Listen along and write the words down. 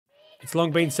It's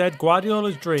long been said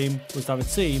Guardiola's dream was to have a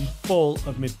team full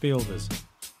of midfielders.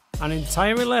 An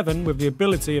entire 11 with the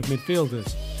ability of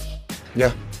midfielders.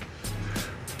 Yeah,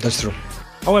 that's true.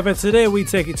 However, today we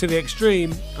take it to the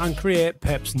extreme and create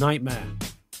Pep's nightmare.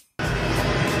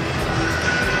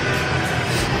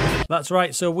 That's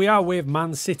right, so we are with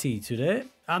Man City today,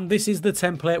 and this is the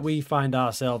template we find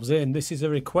ourselves in. This is a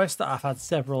request that I've had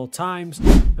several times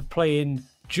of playing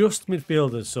just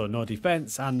midfielders, so no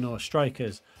defence and no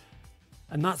strikers.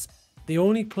 And that's the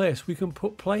only place we can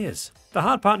put players. The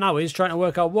hard part now is trying to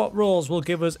work out what roles will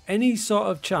give us any sort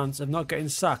of chance of not getting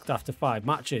sacked after 5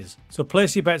 matches. So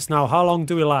place your bets now. How long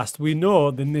do we last? We know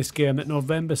in this game that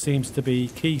November seems to be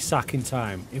key sacking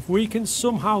time. If we can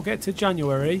somehow get to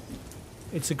January,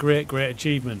 it's a great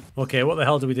achievement. Okay, what the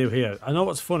hell do we do here? I know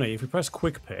what's funny. If we press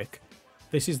quick pick,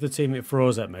 this is the team it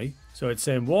throws at me. So it's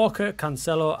saying Walker,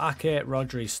 Cancelo, Ake,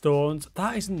 Rodri, Stones.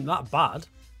 That isn't that bad.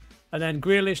 And then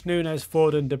Grealish, Nunes,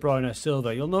 Foden, De Bruyne,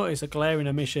 Silva. You'll notice a glaring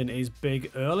omission is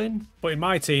Big Erling. But in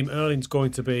my team, Erling's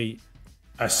going to be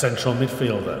a central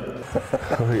midfielder.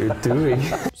 What are you doing?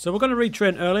 So we're going to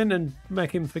retrain Erling and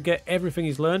make him forget everything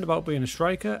he's learned about being a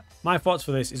striker. My thoughts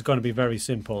for this is going to be very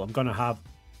simple. I'm going to have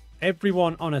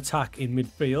everyone on attack in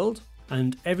midfield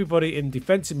and everybody in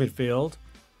defensive midfield,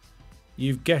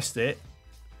 you've guessed it,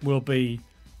 will be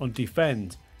on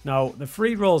defend. Now, the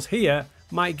 3 roles here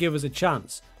might give us a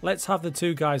chance. Let's have the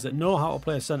 2 guys that know how to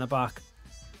play centre-back,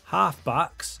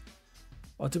 half-backs,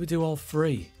 or do we do all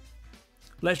 3?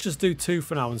 Let's just do 2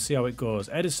 for now and see how it goes.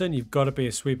 Edison, you've got to be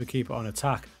a sweeper keeper on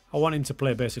attack. I want him to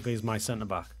play basically as my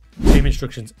centre-back. Team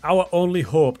instructions. Our only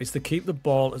hope is to keep the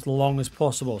ball as long as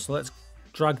possible. So let's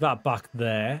drag that back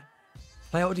there.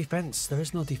 Play out of defence. There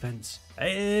is no defence.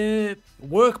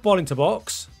 Work ball into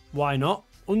box. Why not?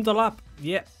 Underlap.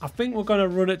 Yeah, I think we're going to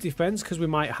run at defence because we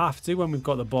might have to when we've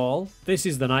got the ball. This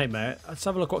is the nightmare. Let's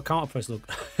have a look what counter press look.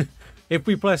 If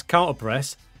we press counter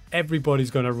press,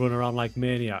 everybody's going to run around like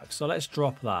maniacs. So let's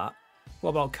drop that. What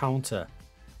about counter?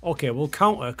 Okay, we'll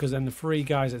counter because then the 3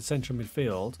 guys at central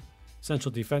midfield,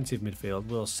 central defensive midfield,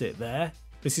 will sit there.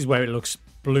 This is where it looks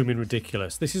blooming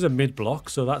ridiculous. This is a mid block,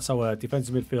 so that's our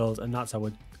defensive midfield and that's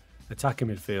our attacking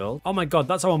midfield. Oh my god,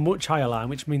 that's our much higher line,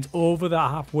 which means over that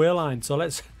halfway line. So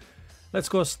let's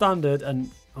go standard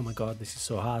and oh my god, this is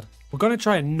so hard. We're going to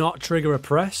try and not trigger a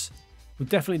press. We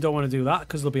definitely don't want to do that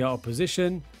because they'll be out of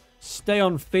position. Stay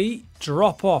on feet,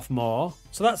 drop off more.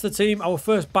 So that's the team. Our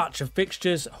first batch of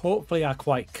fixtures hopefully are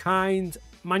quite kind.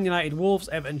 Man United, Wolves,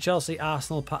 Everton, Chelsea,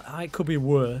 Arsenal. It could be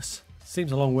worse.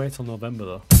 Seems a long way till November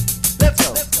though. Let's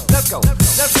go, let's go,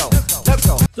 let's go, let's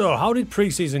go. So how did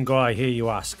pre-season go, I hear you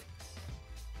ask?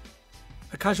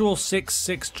 A casual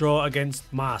 6-6 draw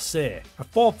against Marseille. A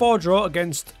 4-4 draw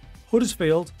against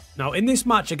Huddersfield. Now in this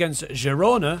match against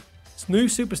Girona, new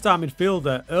superstar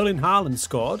midfielder Erling Haaland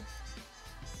scored.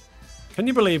 Can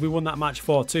you believe we won that match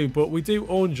 4-2? But we do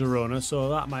own Girona, so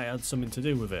that might have something to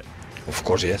do with it. Of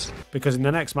course, yes. Because in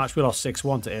the next match we lost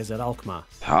 6-1 to AZ Alkmaar.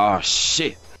 Oh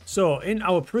shit. So, in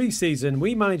our pre-season,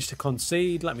 we managed to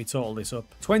concede, let me total this up,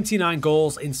 29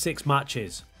 goals in 6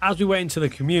 matches. As we went into the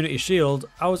Community Shield,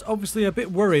 I was obviously a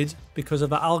bit worried because of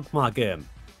the Alkmaar game.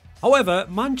 However,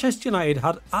 Manchester United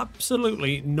had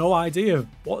absolutely no idea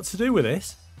what to do with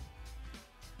this.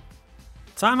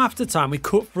 Time after time, we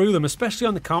cut through them, especially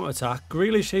on the counter-attack.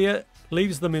 Grealish here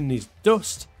leaves them in his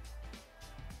dust.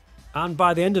 And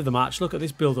by the end of the match, look at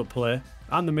this build-up play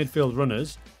and the midfield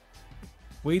runners.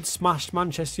 We'd smashed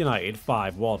Manchester United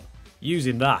 5-1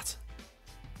 using that.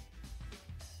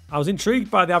 I was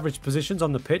intrigued by the average positions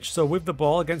on the pitch, so with the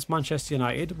ball against Manchester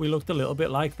United, we looked a little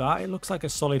bit like that. It looks like a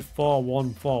solid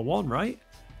 4-1-4-1, right?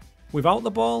 Without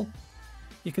the ball,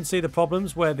 you can see the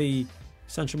problems where the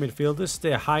central midfielders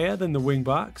stay higher than the wing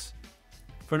backs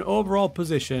for an overall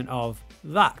position of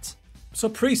that. So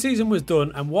pre-season was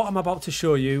done, and what I'm about to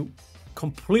show you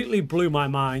completely blew my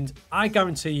mind. I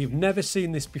guarantee you've never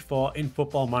seen this before in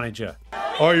Football Manager.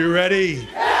 Are you ready?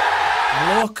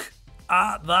 Look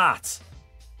at that.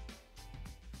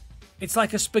 It's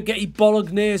like a spaghetti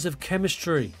bolognese of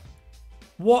chemistry.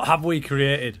 What have we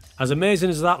created? As amazing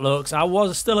as that looks, I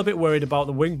was still a bit worried about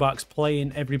the wing-backs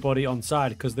playing everybody on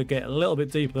side because they get a little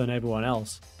bit deeper than everyone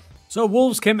else. So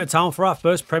Wolves came to town for our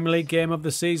first Premier League game of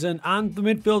the season, and the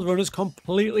midfield runners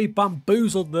completely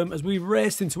bamboozled them as we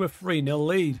raced into a 3-0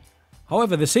 lead.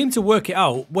 However, they seemed to work it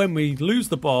out. When we lose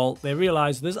the ball, they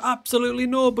realised there's absolutely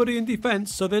nobody in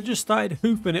defence, so they just started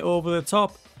hoofing it over the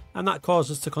top, and that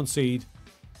caused us to concede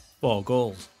 4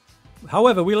 goals.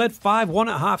 However, we led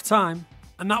 5-1 at half-time,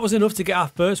 And that was enough to get our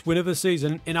first win of the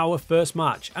season in our first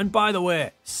match. And by the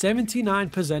way,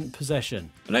 79%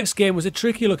 possession. The next game was a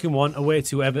tricky looking one away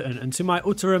to Everton, and to my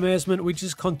utter amazement, we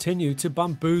just continued to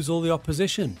bamboozle the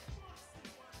opposition.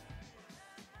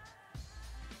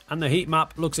 And the heat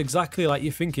map looks exactly like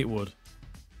you think it would.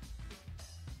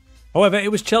 However,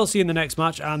 it was Chelsea in the next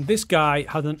match, and this guy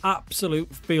had an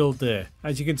absolute field day.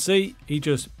 As you can see, he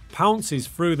just pounces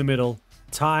through the middle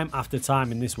time after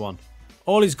time in this one.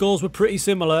 All his goals were pretty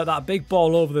similar, that big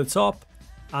ball over the top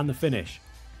and the finish.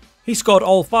 He scored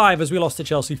all 5 as we lost to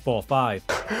Chelsea 4-5.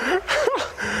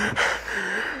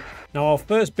 Now our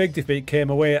first big defeat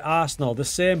came away at Arsenal. The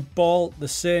same ball, the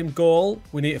same goal.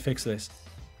 We need to fix this.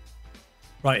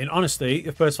 Right, in honesty,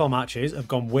 the first 4 matches have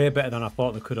gone way better than I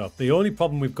thought they could have. The only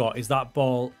problem we've got is that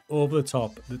ball over the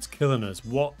top that's killing us.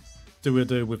 What do we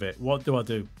do with it? What do I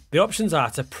do? The options are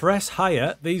to press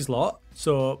higher, these lot.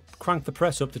 So crank the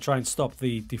press up to try and stop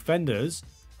the defenders.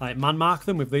 Like man mark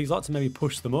them with these lot to maybe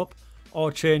push them up.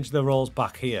 Or change the roles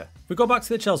back here. If we go back to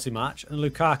the Chelsea match and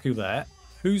Lukaku there,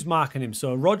 who's marking him?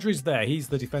 So Rodri's there, he's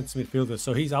the defensive midfielder,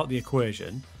 so he's out the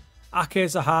equation.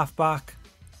 Ake's a half-back.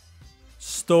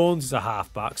 Stones is a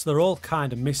half-back, so they're all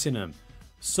kind of missing him.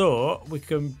 So we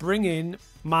can bring in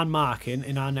man marking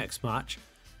in our next match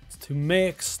to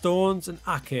make Stones and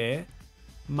Ake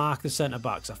mark the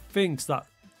centre-backs. I think that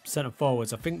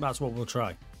centre-forwards, I think that's what we'll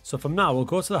try. So from now, we'll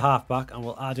go to the half-back and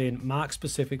we'll add in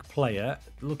mark-specific player.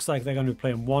 It looks like they're going to be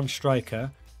playing one striker,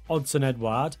 Odsonne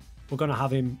Edouard. We're going to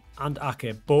have him and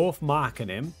Ake both marking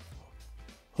him.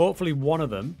 Hopefully one of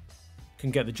them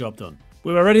can get the job done.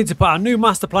 We were ready to put our new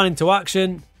master plan into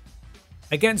action.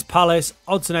 Against Palace,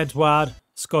 Odsonne Edouard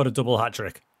scored a double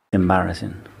hat-trick.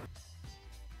 Embarrassing.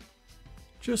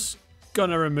 Just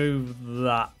gonna remove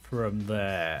that from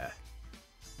there.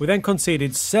 We then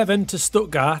conceded 7 to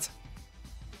Stuttgart,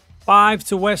 5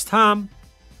 to West Ham,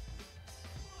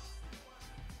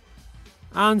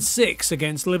 and 6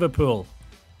 against Liverpool.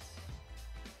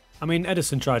 I mean,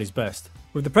 Ederson tried his best.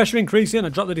 With the pressure increasing, I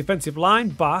dropped the defensive line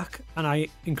back and I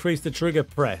increased the trigger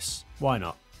press. Why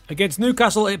not? Against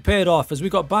Newcastle, it paid off as we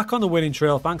got back on the winning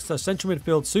trail thanks to central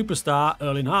midfield superstar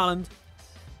Erling Haaland.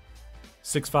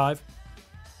 6-5.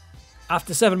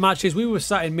 After 7 matches, we were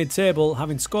sat in mid-table,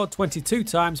 having scored 22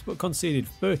 times but conceded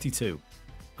 32.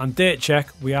 And date check,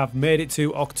 we have made it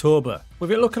to October.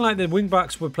 With it looking like the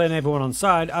wing-backs were playing everyone on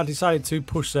side, I decided to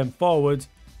push them forward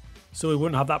so we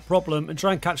wouldn't have that problem and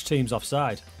try and catch teams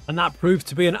offside. And that proved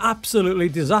to be an absolutely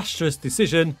disastrous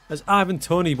decision as Ivan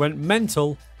Toney went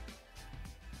mental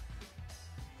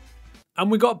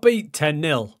and we got beat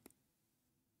 10-0.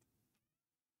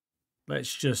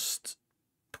 Let's just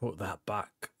put that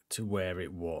back to where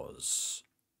it was.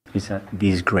 It's a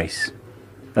disgrace.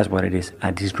 That's what it is,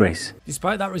 a disgrace.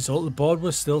 Despite that result, the board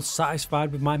was still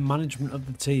satisfied with my management of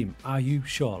the team. Are you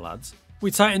sure, lads? We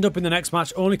tightened up in the next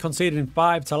match, only conceding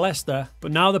 5 to Leicester,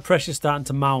 but now the pressure's starting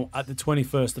to mount at the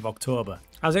 21st of October.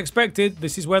 As expected,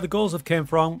 this is where the goals have came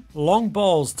from. Long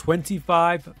balls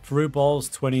 25, through balls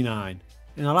 29.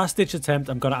 In a last-ditch attempt,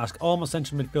 I'm going to ask all my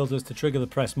central midfielders to trigger the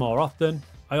press more often.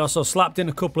 I also slapped in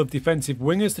a couple of defensive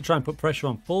wingers to try and put pressure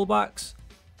on fullbacks.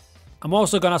 I'm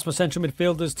also going to ask my central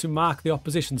midfielders to mark the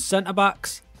opposition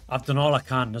centre-backs. I've done all I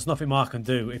can, there's nothing more I can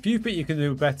do. If you think you can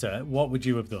do better, what would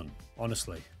you have done?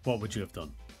 Honestly, what would you have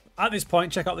done? At this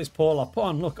point, check out this poll I put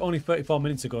on, look, only 34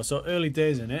 minutes ago, so early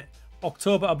days in it.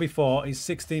 October or before is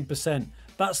 16%.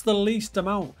 That's the least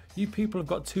amount. You people have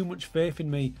got too much faith in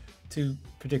me to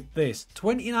predict this.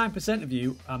 29% of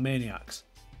you are maniacs.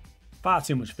 Far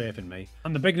too much faith in me.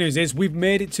 And the big news is we've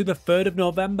made it to the 3rd of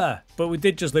November. But we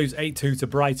did just lose 8-2 to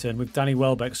Brighton with Danny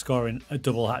Welbeck scoring a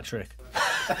double hat-trick.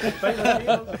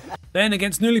 Then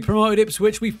against newly promoted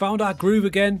Ipswich, we found our groove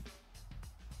again.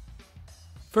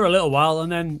 For a little while,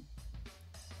 and then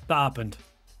that happened.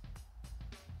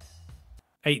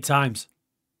 8 times.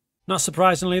 Not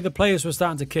surprisingly, the players were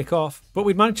starting to kick off, but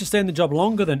we'd managed to stay in the job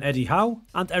longer than Eddie Howe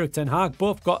and Erik ten Hag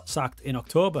both got sacked in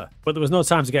October. But there was no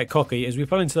time to get cocky as we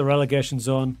fell into the relegation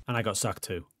zone and I got sacked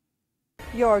too.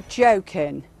 You're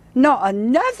joking. Not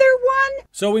another one?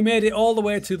 So we made it all the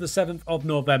way to the 7th of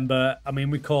November. I mean,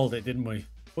 we called it, didn't we?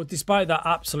 But despite that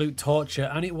absolute torture,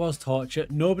 and it was torture,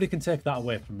 nobody can take that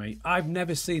away from me. I've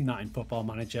never seen that in Football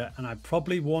Manager, and I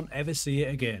probably won't ever see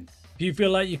it again. If you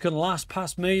feel like you can last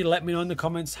past me, let me know in the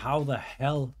comments how the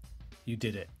hell you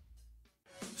did it.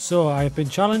 So I have been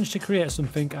challenged to create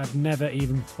something I've never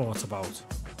even thought about.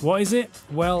 What is it?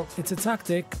 Well, it's a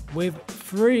tactic with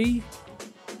 3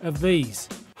 of these.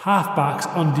 Halfbacks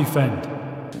on defend.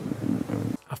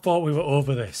 I thought we were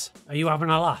over this. Are you having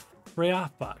a laugh? 3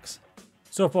 halfbacks.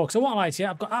 So folks, I won't lie to you,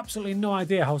 I've got absolutely no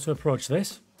idea how to approach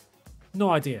this. No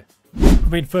idea. I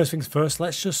mean, first things first,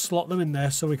 let's just slot them in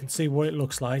there so we can see what it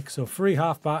looks like. So 3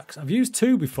 halfbacks. I've used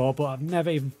 2 before, but I've never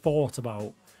even thought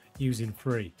about using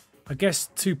 3. I guess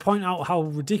to point out how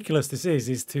ridiculous this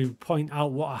is to point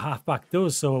out what a halfback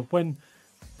does. So when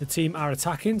the team are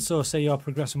attacking, so say you're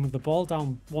progressing with the ball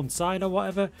down one side or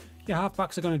whatever, your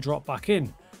halfbacks are going to drop back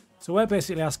in. So we're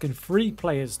basically asking 3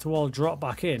 players to all drop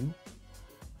back in,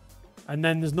 and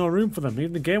then there's no room for them.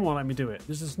 Even the game won't let me do it.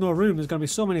 There's just no room. There's going to be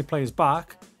so many players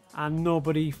back and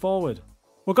nobody forward.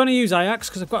 We're going to use Ajax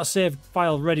because I've got a save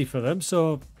file ready for them,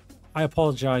 so I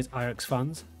apologise, Ajax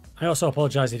fans. I also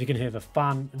apologise if you can hear the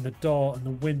fan and the door and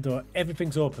the window.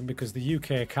 Everything's open because the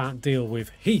UK can't deal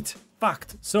with heat.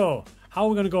 Fact. So, how are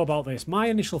we going to go about this? My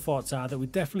initial thoughts are that we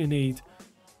definitely need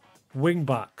wing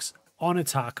backs on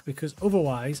attack because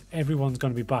otherwise everyone's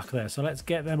going to be back there. So let's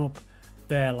get them up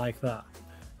there like that.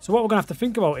 So what we're going to have to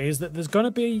think about is that there's going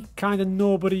to be kind of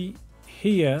nobody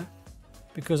here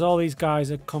because all these guys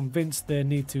are convinced they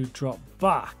need to drop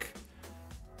back.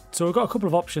 So we've got a couple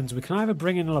of options. We can either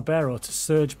bring in a libero to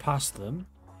surge past them,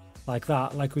 like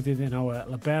that, like we did in our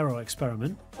libero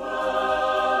experiment.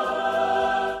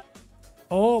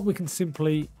 Or we can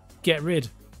simply get rid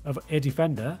of a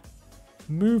defender,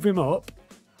 move him up,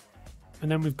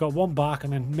 and then we've got 1 back,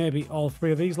 and then maybe all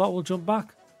 3 of these lot will jump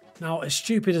back. Now, as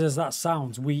stupid as that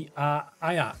sounds, we are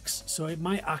Ajax, so it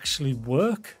might actually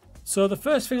work. So the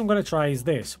first thing I'm going to try is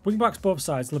this. Wingbacks both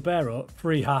sides, libero,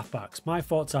 3 halfbacks. My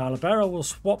thoughts are libero will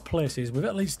swap places with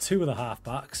at least 2 of the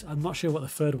halfbacks. I'm not sure what the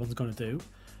third one's going to do.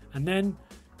 And then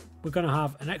we're going to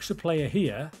have an extra player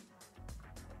here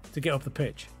to get up the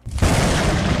pitch.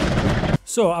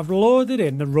 So I've loaded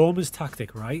in the Roma's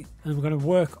tactic, right? And we're going to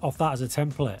work off that as a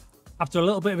template. After a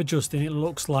little bit of adjusting, it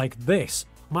looks like this.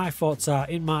 My thoughts are,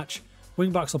 in match,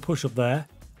 wingbacks will push up there,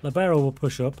 libero will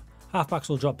push up, halfbacks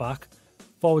will drop back,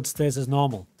 forward stays as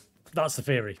normal. That's the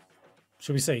theory.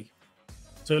 Shall we see?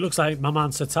 So it looks like my man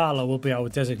Satala will be our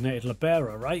designated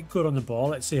libero, right? Good on the ball.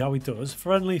 Let's see how he does.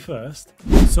 Friendly first.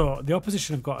 So the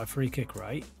opposition have got a free kick,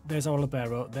 right? There's our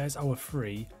libero. There's our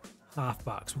 3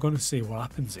 halfbacks. We're going to see what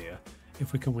happens here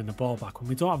if we can win the ball back. When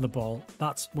we don't have the ball,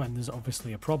 that's when there's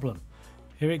obviously a problem.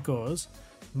 Here it goes.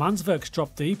 Mansverk's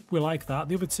dropped deep. We like that.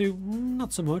 The other 2,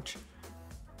 not so much.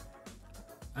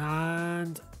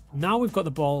 And now we've got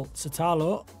the ball.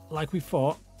 Satalo, like we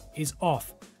thought, is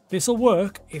off. This will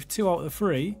work if 2 out of the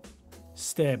 3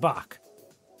 stay back.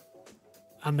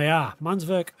 And they are.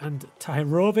 Mansverk and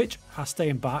Tahirovic are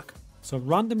staying back. So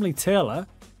randomly Taylor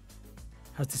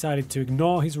has decided to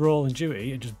ignore his role and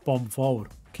duty and just bomb forward.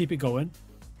 Keep it going.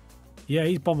 Yeah,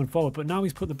 he's bombing forward, but now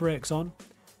he's put the brakes on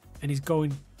and he's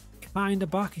going kind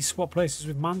of back. He's swapped places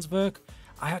with Mansverk.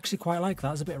 I actually quite like that.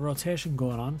 There's a bit of rotation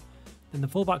going on. Then the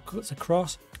fullback cuts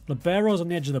across. Libero's on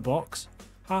the edge of the box.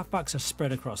 Halfbacks are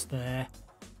spread across there.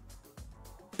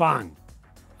 Bang.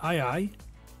 Aye, aye.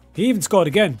 He even scored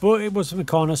again, but it was from the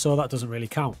corner, so that doesn't really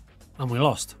count. And we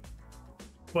lost.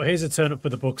 But here's a turn up for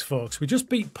the Bucks, folks. We just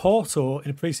beat Porto in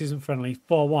a pre-season friendly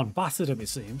 4-1. Battered him, it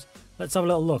seems. Let's have a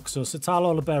little look. So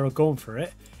Satalo, libero going for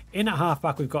it. In at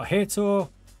halfback, we've got Hato,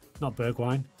 not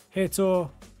Bergwijn.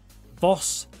 Hato,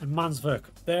 Voss, and Mansverk.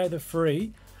 They're the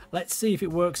 3. Let's see if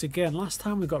it works again. Last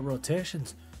time we got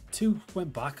rotations. 2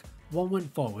 went back, 1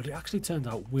 went forward. It actually turned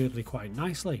out weirdly quite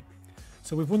nicely.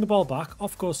 So we've won the ball back.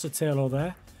 Off goes Satalo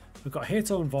there. We've got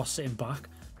Hato and Voss sitting back.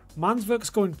 Mansverk's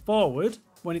going forward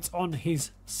when it's on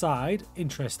his side.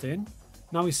 Interesting.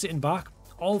 Now he's sitting back.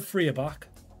 All 3 are back.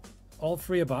 All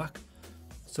 3 are back.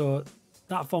 So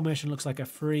that formation looks like a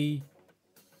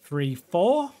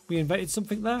 3-3-4. We invented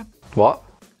something there. What?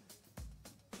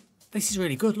 This is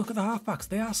really good. Look at the halfbacks.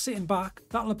 They are sitting back.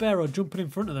 That libero jumping in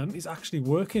front of them is actually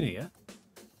working here.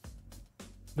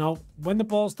 Now, when the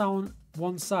ball's down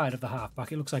one side of the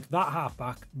halfback, it looks like that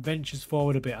halfback ventures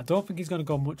forward a bit. I don't think he's going to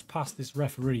go much past this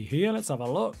referee here. Let's have a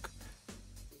look.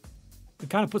 It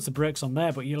kind of puts the brakes on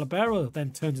there, but your libero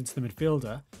then turns into the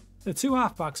midfielder. The 2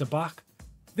 halfbacks are back.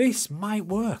 This might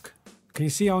work. Can you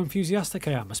see how enthusiastic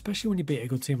I am? Especially when you beat a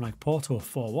good team like Porto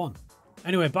 4-1.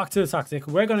 Anyway, back to the tactic.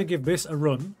 We're going to give this a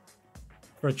run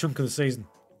for a chunk of the season.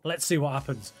 Let's see what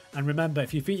happens. And remember,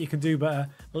 if you think you can do better,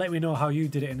 let me know how you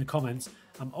did it in the comments.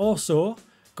 I'm also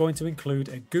going to include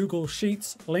a Google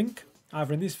Sheets link,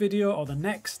 either in this video or the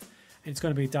next. And it's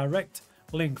going to be a direct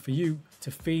link for you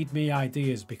to feed me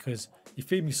ideas, because you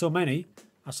feed me so many,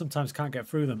 I sometimes can't get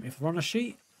through them. If they're on a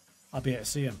sheet, I'll be able to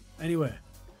see them. Anyway,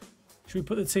 should we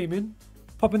put the team in?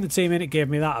 Popping the team in, it gave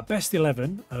me that a best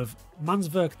 11 of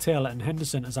Mansverk, Taylor and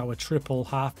Henderson as our triple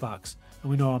halfbacks. And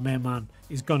we know our main man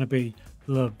is going to be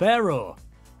libero.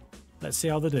 Let's see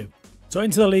how they do. So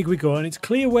into the league we go, and it's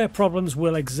clear where problems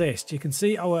will exist. You can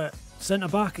see our centre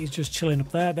back is just chilling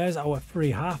up there. There's our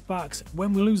three half backs.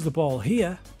 When we lose the ball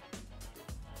here,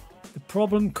 the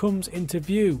problem comes into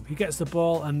view. He gets the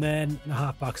ball and then the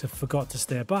half backs have forgot to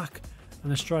stay back,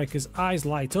 and the striker's eyes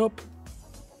light up,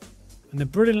 and the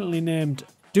brilliantly named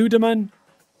Dudeman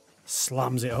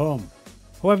slams it home.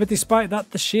 However, despite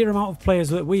that, the sheer amount of players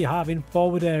that we have in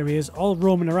forward areas all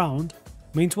roaming around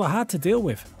means we're hard to deal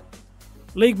with.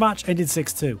 League match ended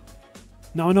 6-2.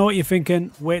 Now I know what you're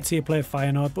thinking, wait till you play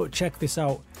Feyenoord, but check this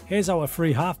out. Here's our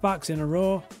three halfbacks in a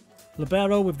row.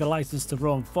 Libero with the licence to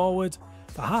roam forward.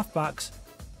 The halfbacks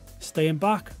staying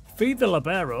back, feed the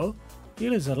Libero. He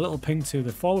leaves a little ping to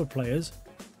the forward players.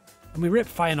 And we rip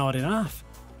Feyenoord in half.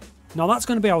 Now that's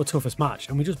going to be our toughest match,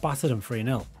 and we just battered them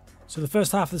 3-0. So the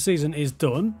first half of the season is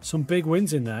done. Some big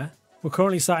wins in there. We're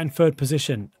currently sat in third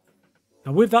position.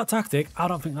 Now with that tactic, I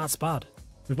don't think that's bad.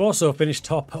 We've also finished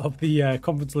top of the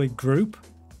Conference League group.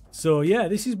 So yeah,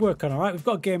 this is working alright. We've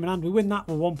got a game in hand. We win that,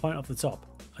 we're 1 point off the top.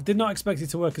 I did not expect it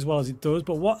to work as well as it does,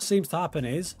 but what seems to happen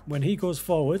is when he goes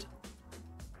forward,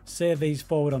 say he's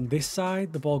forward on this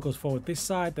side, the ball goes forward this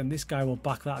side, then this guy will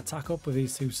back that attack up with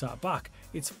these two sat back.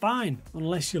 It's fine,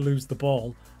 unless you lose the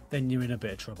ball, then you're in a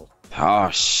bit of trouble. Oh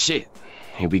shit,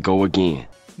 here we go again.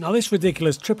 Now this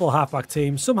ridiculous triple halfback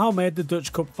team somehow made the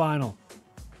Dutch Cup final.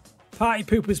 Party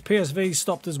Poopers PSV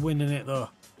stopped us winning it though.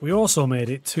 We also made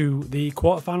it to the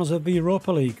quarterfinals of the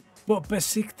Europa League, but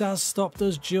Besiktas stopped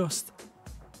us just.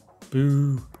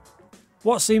 Boo.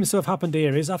 What seems to have happened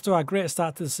here is after our great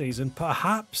start to the season,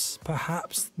 perhaps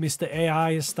Mr.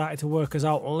 AI has started to work us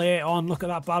out late on. Look at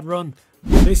that bad run.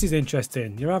 This is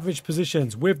interesting. Your average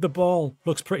positions with the ball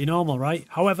looks pretty normal, right?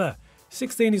 However,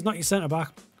 16 is not your centre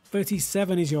back.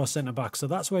 37 is your centre back, so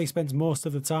that's where he spends most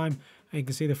of the time, and you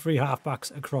can see the three half backs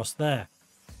across there.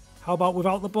 How about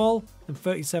without the ball? And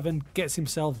 37 gets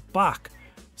himself back.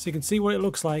 So you can see what it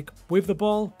looks like with the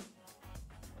ball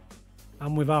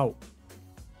and without.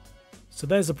 So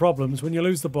there's the problems. When you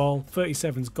lose the ball,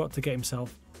 37's got to get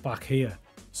himself back here.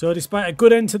 So despite a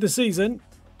good end to the season,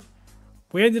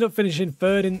 we ended up finishing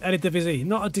third in Eredivisie.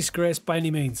 Not a disgrace by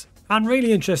any means. And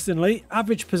really interestingly,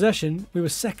 average possession, we were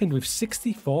second with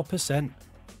 64%.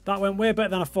 That went way better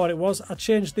than I thought it was. I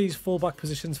changed these fullback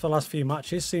positions for the last few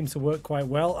matches. Seems to work quite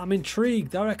well. I'm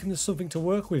intrigued. I reckon there's something to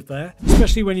work with there.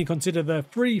 Especially when you consider the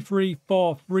 3-3-4-3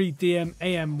 DM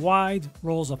AM wide,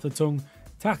 rolls off the tongue,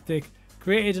 tactic.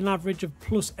 Created an average of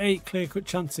 +8 clear-cut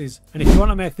chances. And if you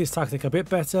want to make this tactic a bit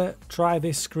better, try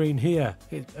this screen here.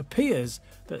 It appears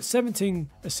that 17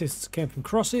 assists came from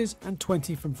crosses and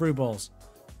 20 from through balls.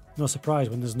 No surprise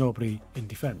when there's nobody in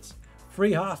defence.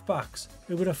 Three half-backs.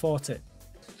 Who would have thought it?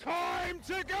 Time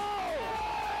to go!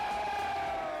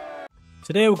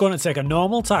 Today we're going to take a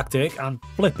normal tactic and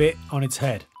flip it on its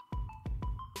head.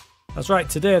 That's right,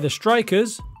 today the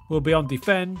strikers will be on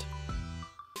defend,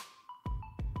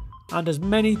 and as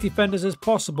many defenders as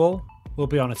possible will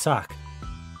be on attack.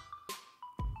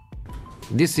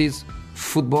 This is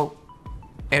football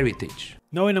heritage.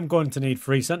 Knowing I'm going to need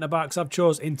three centre-backs, I've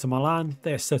chose Inter Milan.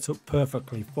 They're set up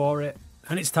perfectly for it.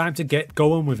 And it's time to get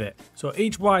going with it. So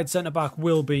each wide centre-back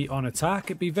will be on attack.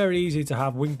 It'd be very easy to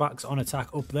have wing-backs on attack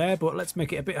up there, but let's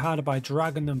make it a bit harder by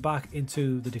dragging them back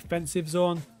into the defensive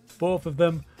zone. Both of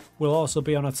them will also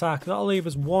be on attack. That'll leave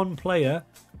us one player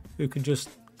who can just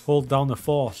hold down the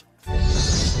fort.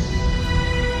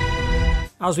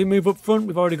 As we move up front,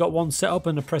 we've already got one set up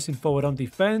and a pressing forward on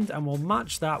defend, and we'll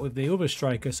match that with the other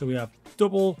striker, so we have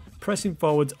double pressing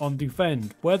forwards on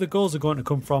defend. Where the goals are going to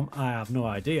come from, I have no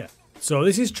idea. So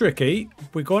this is tricky.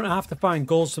 We're going to have to find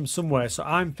goals from somewhere, so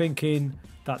I'm thinking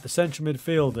that the central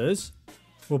midfielders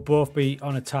will both be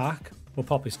on attack. We'll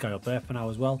pop this guy up there for now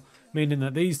as well, meaning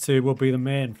that these two will be the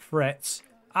main threats.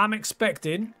 I'm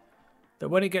expecting that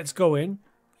when it gets going,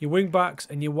 your wing backs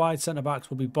and your wide centre backs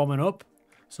will be bombing up.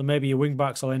 So maybe your wing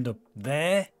backs will end up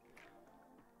there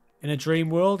in a dream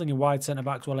world, and your wide centre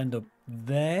backs will end up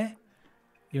there.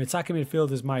 Your attacking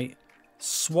midfielders might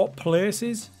swap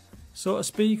places, so to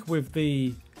speak, with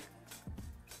the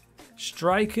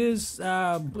strikers.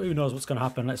 Who knows what's going to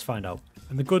happen? Let's find out.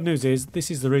 And the good news is, this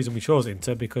is the reason we chose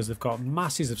Inter, because they've got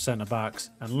masses of centre-backs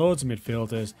and loads of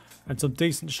midfielders and some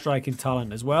decent striking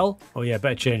talent as well. Oh yeah,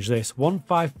 better change this.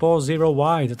 1540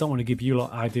 wide. I don't want to give you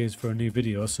lot ideas for a new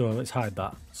video, so let's hide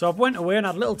that. So I've went away and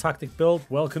had a little tactic build.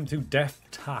 Welcome to Def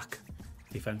Tac.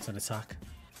 Defence and attack.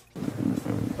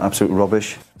 Absolute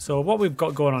rubbish. So what we've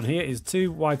got going on here is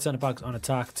two wide centre-backs on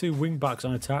attack, two wing-backs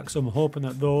on attack, so I'm hoping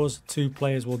that those two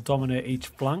players will dominate each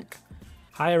flank.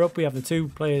 Higher up we have the two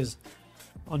players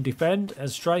on defend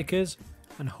as strikers,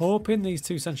 and hoping these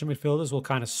two central midfielders will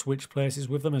kind of switch places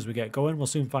with them as we get going. We'll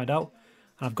soon find out.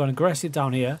 And I've gone aggressive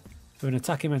down here with an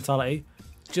attacking mentality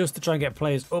just to try and get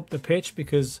players up the pitch,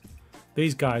 because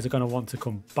these guys are going to want to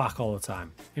come back all the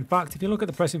time. In fact, if you look at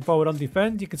the pressing forward on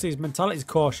defend, you can see his mentality is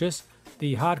cautious.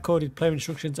 The hard-coded player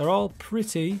instructions are all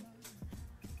pretty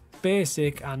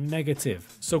basic and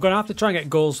negative. So we're going to have to try and get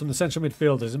goals from the central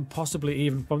midfielders and possibly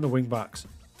even from the wing-backs.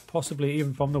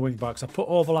 I put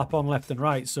overlap on left and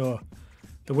right, so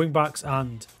the wing-backs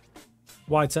and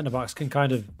wide centre-backs can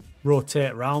kind of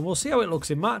rotate around. We'll see how it looks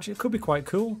in match. It could be quite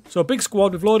cool. So a big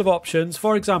squad with a load of options.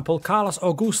 For example, Carlos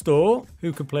Augusto,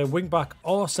 who can play wing-back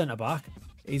or centre-back,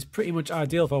 is pretty much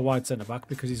ideal for a wide centre-back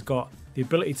because he's got the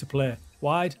ability to play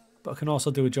wide, but can also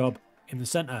do a job in the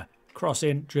centre.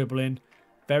 Crossing, dribbling,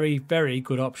 very, very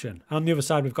good option. And on the other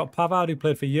side, we've got Pavard, who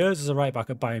played for years as a right-back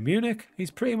at Bayern Munich.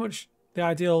 He's pretty much the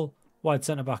ideal wide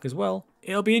centre-back as well.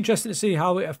 It'll be interesting to see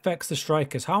how it affects the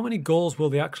strikers. How many goals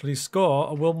will they actually score,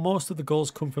 or will most of the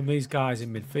goals come from these guys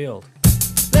in midfield?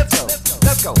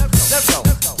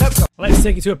 Let's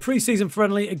take you to a pre-season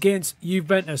friendly against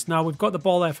Juventus. Now, we've got the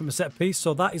ball there from a set piece,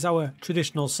 so that is our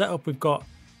traditional setup. We've got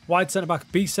wide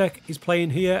centre-back Bisek is playing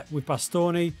here with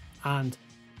Bastoni, and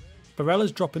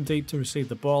Barella's dropping deep to receive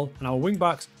the ball. And our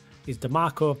wing-backs is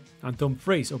DiMarco and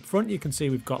Dumfries. Up front, you can see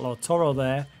we've got Lautaro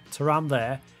there, Thuram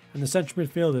there, and the central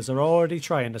midfielders are already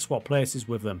trying to swap places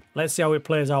with them. Let's see how it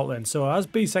plays out then. So as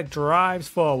Bisek drives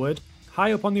forward,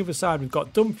 high up on the other side, we've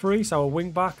got Dumfries, our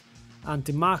wing-back, and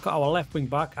DiMarco, our left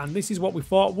wing-back. And this is what we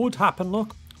thought would happen,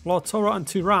 look. Lautaro and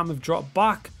Thuram have dropped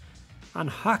back, and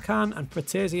Hakan and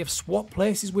Fratesi have swapped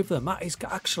places with them. That is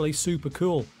actually super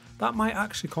cool. That might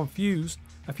actually confuse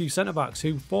a few centre-backs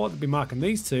who thought they'd be marking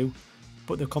these two,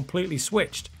 but they're completely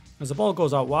switched. As the ball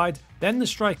goes out wide, then the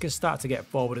strikers start to get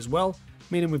forward as well,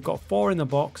 meaning we've got 4 in the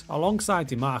box alongside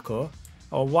DiMarco.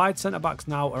 Our wide centre-backs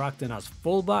now are acting as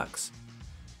full-backs.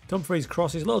 Dumfries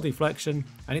crosses, little deflection,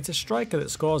 and it's a striker that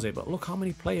scores it, but look how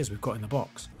many players we've got in the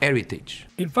box. Heritage.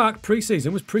 In fact,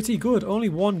 pre-season was pretty good. Only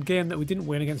one game that we didn't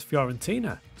win against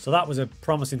Fiorentina. So that was a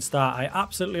promising start. I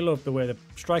absolutely loved the way the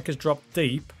strikers dropped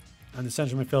deep and the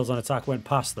central midfielders on attack went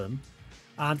past them.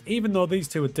 And even though these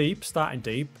two are deep, starting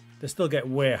deep, they still get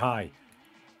way high.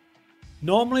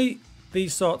 Normally,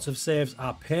 these sorts of saves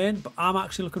are pain, but I'm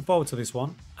actually looking forward to this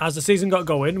one. As the season got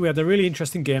going, we had a really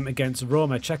interesting game against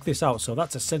Roma. Check this out. So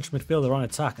that's a central midfielder on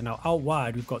attack. And now out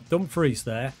wide, we've got Dumfries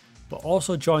there. But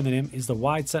also joining him is the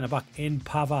wide centre-back in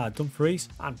Pavard. Dumfries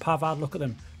and Pavard, look at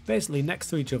them, basically next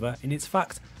to each other. And it's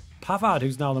fact, Pavard,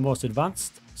 who's now the most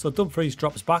advanced. So Dumfries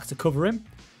drops back to cover him.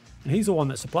 And he's the one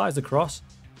that supplies the cross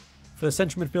for the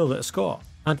central midfielder to score.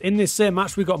 And in this same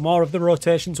match, we got more of the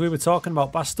rotations we were talking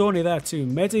about. Bastoni there too.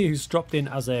 Mehdi, who's dropped in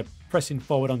as a pressing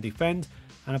forward on defend.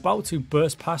 And about to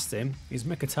burst past him is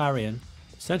Mkhitaryan,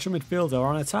 central midfielder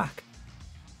on attack.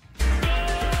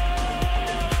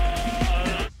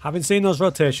 Having seen those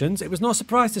rotations, it was no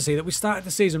surprise to see that we started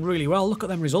the season really well. Look at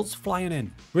them results flying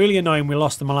in. Really annoying we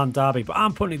lost the Milan derby, but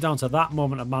I'm putting it down to that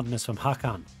moment of madness from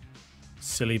Hakan.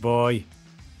 Silly boy.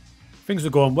 Things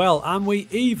were going well, and we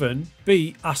even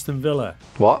beat Aston Villa.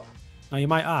 What? Now you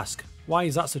might ask, why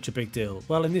is that such a big deal?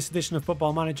 Well, in this edition of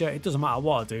Football Manager, it doesn't matter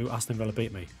what I do, Aston Villa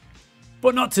beat me.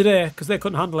 But not today, because they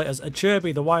couldn't handle it as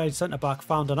Acerbi, the wide centre-back,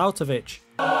 found an Arnautovic.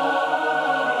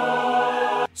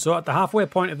 So at the halfway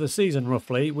point of the season,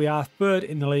 roughly, we are third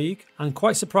in the league, and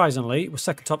quite surprisingly, we're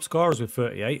second top scorers with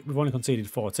 38. We've only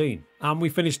conceded 14. And we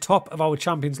finished top of our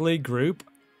Champions League group,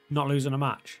 not losing a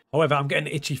match. However, I'm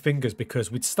getting itchy fingers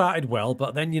because we'd started well,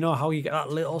 but then you know how you get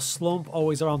that little slump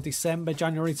always around December,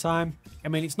 January time? I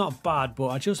mean, it's not bad, but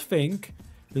I just think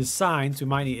there's signs we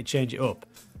might need to change it up.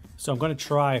 So I'm going to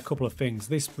try a couple of things.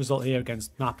 This result here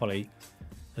against Napoli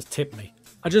has tipped me.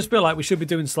 I just feel like we should be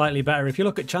doing slightly better. If you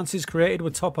look at chances created,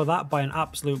 we're top of that by an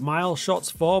absolute mile.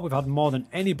 Shots for, we've had more than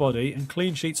anybody, and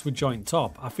clean sheets we're joint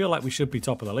top. I feel like we should be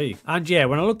top of the league. And yeah,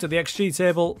 when I looked at the XG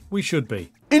table, we should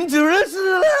be.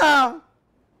 Interesting.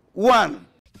 1.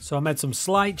 So I made some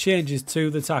slight changes to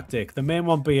the tactic. The main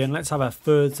one being, let's have a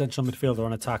third central midfielder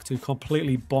on attack to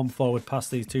completely bomb forward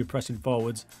past these two pressing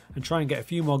forwards and try and get a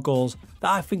few more goals that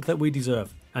I think that we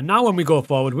deserve. And now when we go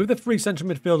forward with the 3 central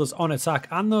midfielders on attack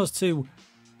and those 2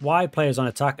 wide players on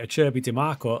attack, Acerbi,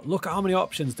 DiMarco, look at how many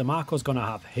options DiMarco's going to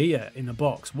have here in the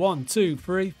box. 1, 2,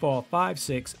 3, 4, 5,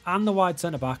 6, and the wide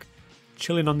centre-back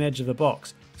chilling on the edge of the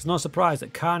box. It's no surprise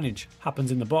that carnage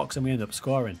happens in the box and we end up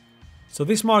scoring. So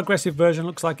this more aggressive version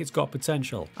looks like it's got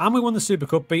potential. And we won the Super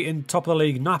Cup, beating top of the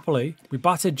league Napoli. We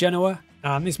battered Genoa,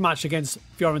 and this match against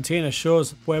Fiorentina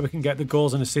shows where we can get the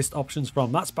goals and assist options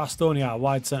from. That's Bastoni, our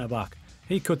wide centre-back.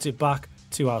 He cuts it back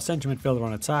to our central midfielder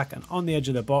on attack, and on the edge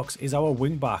of the box is our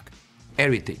wing-back.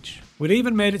 Heritage. We'd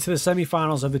even made it to the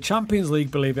semi-finals of the Champions League,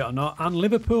 believe it or not, and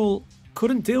Liverpool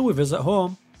couldn't deal with us at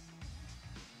home.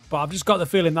 But I've just got the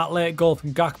feeling that late goal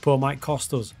from Gakpo might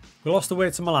cost us. We lost away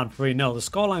to Milan 3-0.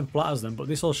 The scoreline flatters them, but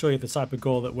this will show you the type of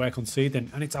goal that we're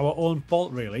conceding. And it's our own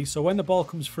fault, really. So when the ball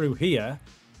comes through here,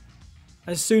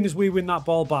 as soon as we win that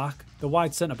ball back, the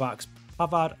wide centre-backs,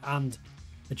 Pavard and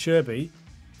Acerbi,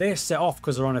 they set off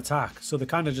because they're on attack. So they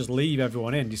kind of just leave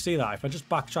everyone in. Do you see that? If I just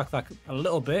backtrack that a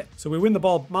little bit. So we win the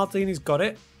ball. Maldini's got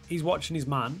it. He's watching his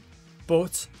man.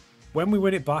 But when we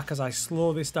win it back, as I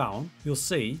slow this down, you'll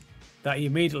see that he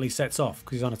immediately sets off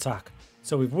because he's on attack.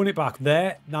 So we've won it back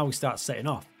there. Now we start setting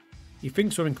off. He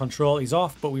thinks we're in control. He's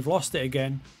off, but we've lost it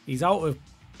again. He's out of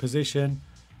position.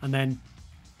 And then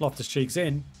Loftus-Cheek's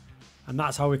in. And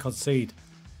that's how we concede.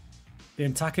 The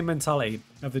attacking mentality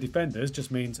of the defenders just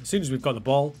means as soon as we've got the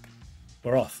ball,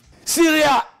 we're off.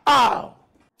 Syria out.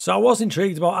 So I was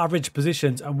intrigued about average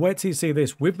positions, and wait till you see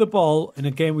this. With the ball in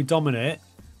a game we dominate,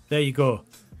 there you go.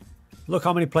 Look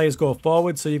how many players go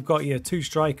forward. So you've got your 2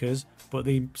 strikers, but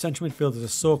the central midfielders are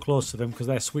so close to them because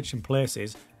they're switching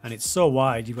places, and it's so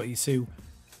wide. You've got your 2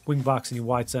 wing backs and your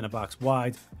wide centre backs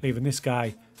wide, leaving this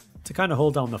guy to kind of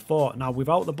hold down the fort. Now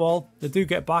without the ball, they do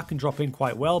get back and drop in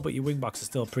quite well, but your wing backs are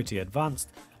still pretty advanced,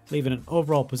 leaving an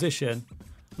overall position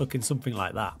looking something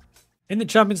like that. In the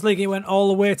Champions League, it went all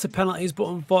the way to penalties, but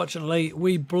unfortunately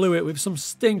we blew it with some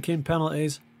stinking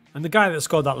penalties. And the guy that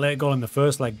scored that late goal in the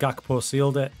first leg, Gakpo,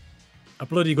 sealed it. A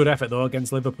bloody good effort though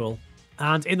against Liverpool.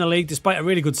 And in the league, despite a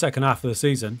really good second half of the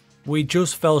season, we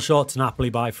just fell short to Napoli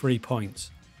by 3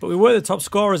 points. But we were the top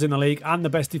scorers in the league and the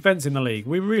best defence in the league.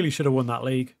 We really should have won that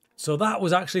league. So that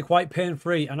was actually quite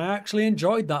pain-free, and I actually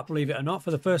enjoyed that, believe it or not,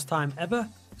 for the first time ever.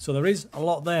 So there is a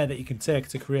lot there that you can take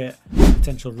to create a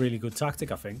potential really good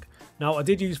tactic, I think. Now, I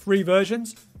did use 3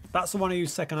 versions. That's the one I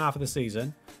used second half of the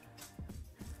season.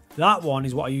 That one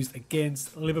is what I used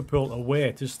against Liverpool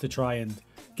away, just to try and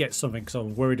get something, because I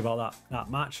was worried about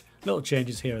that match. Little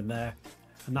changes here and there,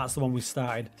 and that's the one we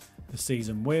started the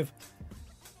season with.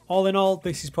 All in all,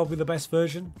 this is probably the best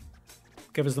version.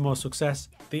 Give us the most success.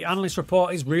 The analyst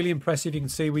report is really impressive. You can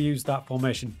see we used that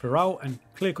formation throughout, and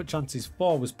clear-cut chances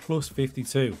for was plus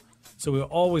 52. So we were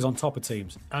always on top of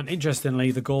teams. And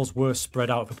interestingly, the goals were spread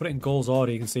out. If we put it in goals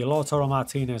order, you can see Lautaro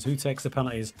Martinez, who takes the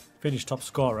penalties, finished top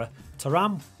scorer.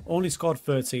 Thuram only scored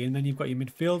 13. Then you've got your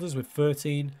midfielders with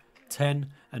 13, 10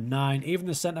 and 9. Even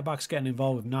the centre-backs getting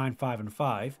involved with 9, 5 and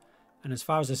 5. And as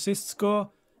far as assists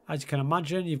go, as you can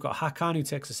imagine, you've got Hakan, who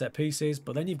takes the set pieces.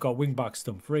 But then you've got wing-backs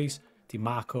Dumfries, Di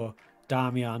Marco,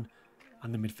 Damian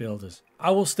and the midfielders.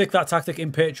 I will stick that tactic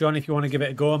in Patreon if you want to give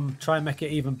it a go and try and make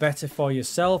it even better for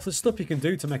yourself. There's stuff you can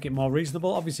do to make it more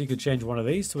reasonable. Obviously, you could change one of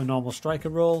these to a normal striker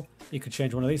role. You could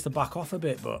change one of these to back off a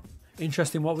bit, but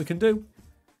interesting what we can do.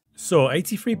 So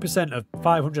 83% of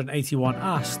 581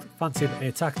 asked fancied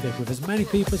a tactic with as many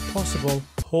people as possible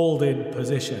holding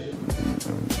position.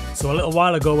 So a little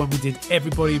while ago when we did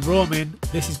everybody roaming,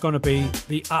 this is going to be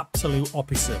the absolute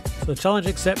opposite. So challenge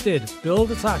accepted. Build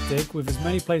a tactic with as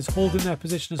many players holding their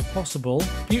position as possible.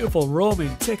 Beautiful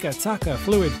roaming, ticker-tacker,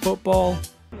 fluid football.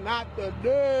 Not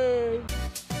today.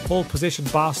 Hold position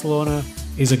Barcelona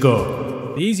is a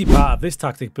go. The easy part of this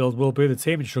tactic build will be the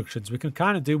team instructions. We can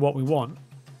kind of do what we want.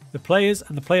 The players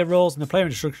and the player roles and the player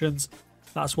instructions,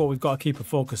 that's what we've got to keep a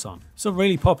focus on. Some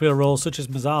really popular roles such as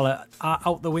Mazzala are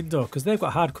out the window because they've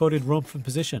got hard-coded roam from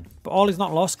position. But all is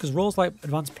not lost because roles like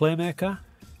advanced playmaker,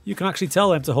 you can actually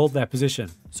tell them to hold their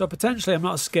position. So potentially I'm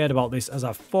not as scared about this as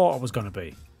I thought I was going to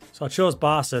be. So I chose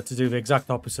Barca to do the exact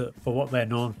opposite for what they're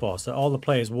known for. So all the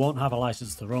players won't have a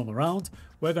license to roam around.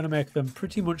 We're going to make them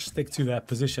pretty much stick to their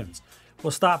positions. We'll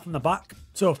start from the back.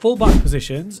 So full back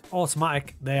positions,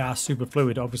 automatic, they are super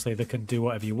fluid. Obviously, they can do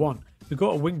whatever you want. If we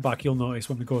go to wing back, you'll notice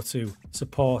when we go to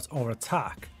support or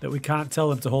attack that we can't tell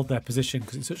them to hold their position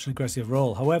because it's such an aggressive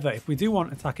role. However, if we do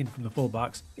want attacking from the full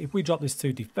backs, if we drop this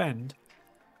to defend,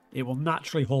 it will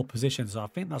naturally hold position. So I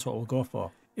think that's what we'll go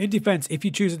for. In defence, if you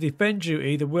choose a defend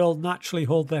duty, they will naturally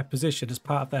hold their position as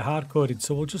part of their hard coding.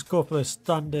 So we'll just go for the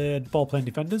standard ball playing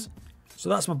defenders. So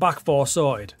that's my back four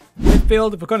sorted.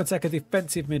 Midfield, if we're going to take a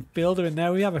defensive midfielder in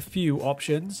there, we have a few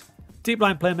options. Deep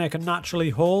line playmaker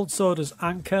naturally holds, so does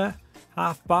anchor,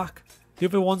 half back. The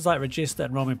other ones like Regista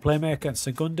and Roman playmaker and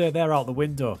Segunda, they're out the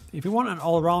window. If you want an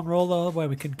all-round role though, where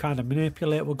we can kind of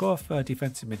manipulate, we'll go for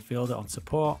defensive midfielder on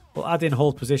support. We'll add in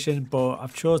hold position, but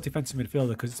I've chose defensive midfielder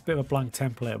because it's a bit of a blank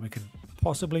template and we can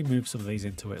possibly move some of these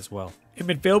into it as well. In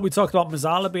midfield, we talked about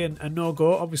Mazzala being a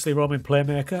no-go, obviously Roman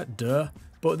playmaker, duh.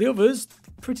 But the others,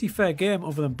 pretty fair game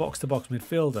other than box-to-box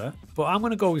midfielder. But I'm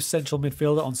going to go with central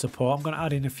midfielder on support. I'm going to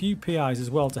add in a few PIs as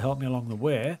well to help me along the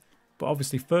way. but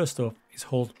obviously first up is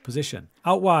hold position.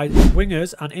 Out wide,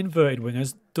 wingers and inverted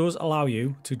wingers does allow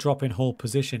you to drop in hold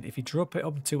position. If you drop it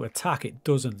up to attack, it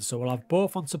doesn't. So we'll have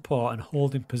both on support and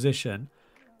holding position,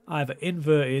 either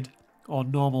inverted or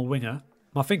normal winger.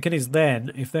 My thinking is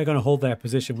then, if they're going to hold their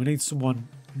position, we need someone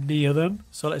near them.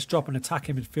 So let's drop an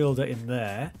attacking midfielder in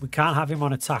there. We can't have him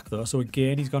on attack though, so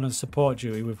again, he's going to support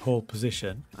duty with hold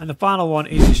position. And the final one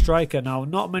is your striker. Now,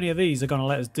 not many of these are going to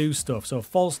let us do stuff. So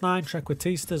false 9,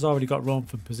 Trequartista's already got roam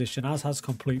from position, as has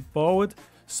complete forward.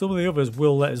 Some of the others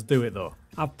will let us do it though.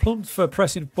 I've plumped for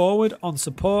pressing forward on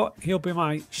support. He'll be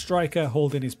my striker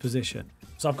holding his position.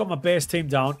 So I've got my base team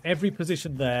down. Every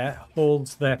position there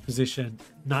holds their position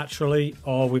naturally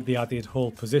or with the added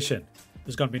hold position.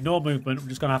 There's going to be no movement. We're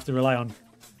just going to have to rely on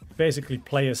basically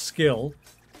player skill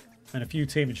and a few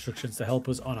team instructions to help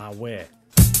us on our way.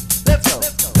 Let's go.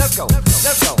 Let's go.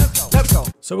 Let's go. Let's go.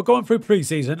 So we're going through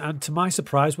pre-season, and to my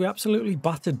surprise, we absolutely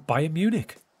battered Bayern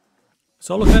Munich.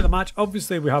 So looking at the match,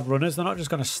 obviously we have runners. They're not just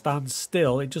going to stand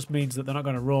still. It just means that they're not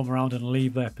going to roam around and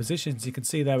leave their positions. You can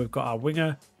see there we've got our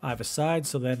winger either side,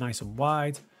 so they're nice and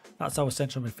wide. That's our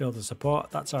central midfielder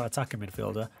support. That's our attacking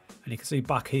midfielder. And you can see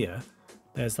back here,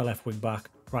 there's the left wing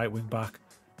back, right wing back.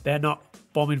 They're not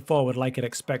bombing forward like you'd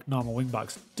expect normal wing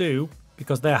backs do,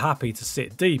 because they're happy to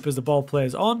sit deep as the ball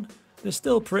plays on. They're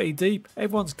still pretty deep.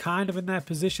 Everyone's kind of in their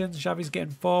positions. Xavi's getting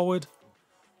forward.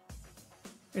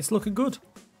 It's looking good.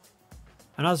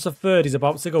 And as the third is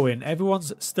about to go in,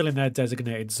 everyone's still in their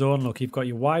designated zone. Look, you've got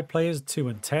your wide players, 2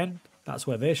 and 10. That's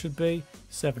where they should be.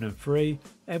 7 and 3.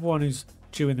 Everyone who's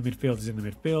due in the midfield is in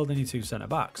the midfield, and your 2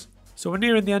 centre-backs. So we're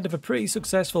nearing the end of a pretty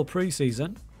successful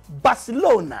pre-season.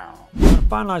 Barcelona. To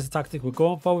finalise the tactic we're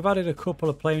going for, we've added a couple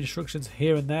of player instructions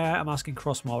here and there. I'm asking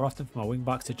cross more often for my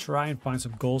wing-backs to try and find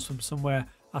some goals from somewhere.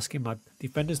 Asking my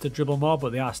defenders to dribble more,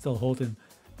 but they are still holding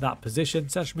that position.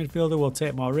 Central midfielder will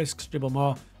take more risks, dribble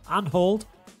more, and hold.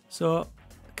 So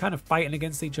kind of fighting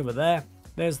against each other there.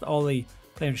 There's all the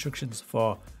player instructions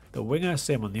for the winger.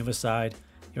 Same on the other side.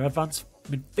 Your advanced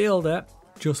midfielder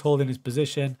just holding his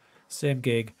position. Same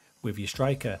gig with your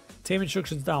striker. Team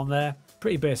instructions down there.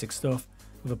 Pretty basic stuff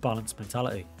with a balanced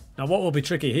mentality. Now what will be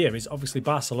tricky here is obviously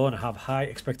Barcelona have high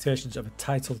expectations of a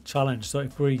title challenge. So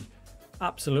if we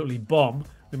absolutely bomb,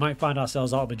 we might find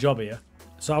ourselves out of a job here.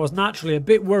 So I was naturally a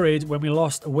bit worried when we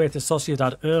lost away to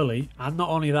Sociedad early, and not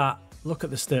only that, look at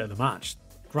the state of the match.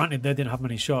 Granted, they didn't have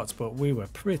many shots, but we were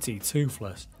pretty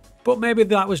toothless. But maybe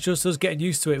that was just us getting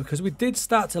used to it, because we did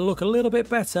start to look a little bit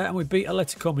better, and we beat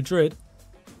Atletico Madrid.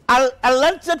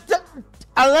 Atletico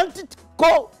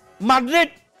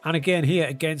Madrid. And again here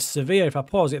against Sevilla, if I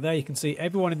pause it there, you can see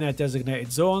everyone in their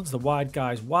designated zones, the wide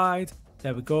guys wide.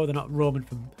 There we go, they're not roaming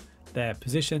from their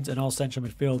positions, and all central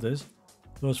midfielders.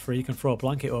 Those 3, you can throw a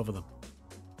blanket over them.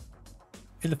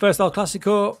 In the first El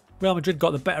Clasico, Real Madrid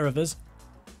got the better of us.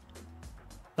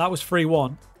 That was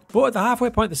 3-1. But at the halfway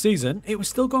point of the season, it was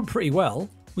still going pretty well.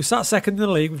 We sat second in the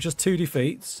league with just 2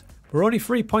 defeats. We're only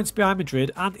 3 points behind Madrid,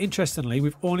 and interestingly,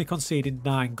 we've only conceded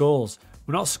 9 goals.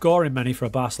 We're not scoring many for a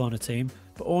Barcelona team,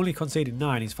 but only conceding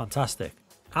 9 is fantastic.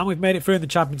 And we've made it through in the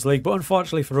Champions League, but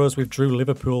unfortunately for us, we've drew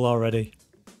Liverpool already.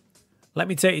 Let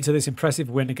me take you to this impressive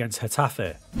win against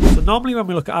Getafe. So normally when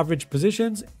we look at average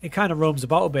positions, it kind of roams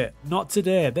about a bit. Not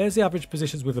today. There's the average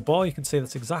positions with the ball. You can see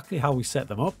that's exactly how we set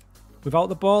them up. Without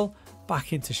the ball,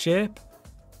 back into shape.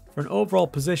 For an overall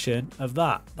position of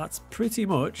that, that's pretty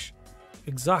much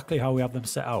exactly how we have them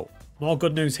set out. More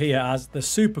good news here as the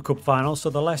Super Cup final, so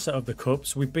the lesser of the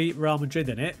cups. We beat Real Madrid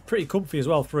in it. Pretty comfy as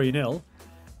well, 3-0.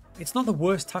 It's not the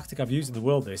worst tactic I've used in the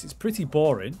world, this. It's pretty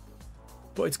boring,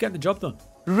 but it's getting the job done.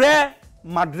 Real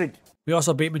Madrid. We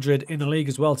also beat Madrid in the league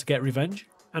as well to get revenge.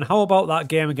 And how about that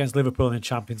game against Liverpool in the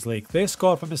Champions League? They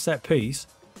scored from a set piece,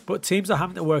 but teams are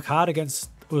having to work hard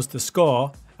against us to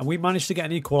score, and we managed to get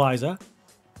an equaliser.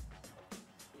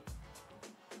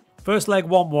 First leg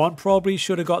 1-1, probably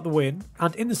should have got the win.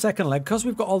 And in the second leg, because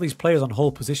we've got all these players on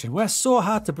hold position, we're so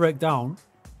hard to break down,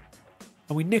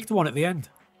 and we nicked one at the end.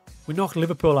 We knocked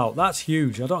Liverpool out. That's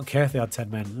huge. I don't care if they had 10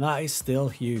 men. That is still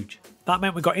huge. That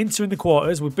meant we got Inter in the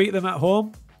quarters. We beat them at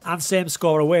home. And same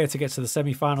score away to get to the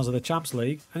semi-finals of the Champions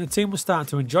League. And the team was starting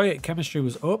to enjoy it. Chemistry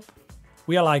was up.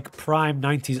 We are like prime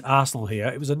 90s Arsenal here.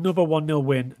 It was another 1-0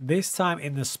 win. This time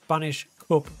in the Spanish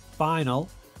Cup final.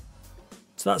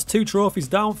 So that's 2 trophies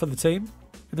down for the team.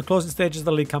 In the closing stages of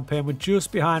the league campaign, we're just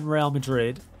behind Real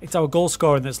Madrid. It's our goal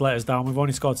scoring that's let us down. We've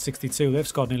only scored 62. They've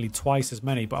scored nearly twice as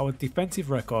many, but our defensive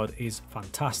record is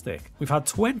fantastic. We've had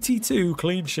 22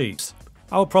 clean sheets.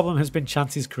 Our problem has been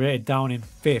chances created down in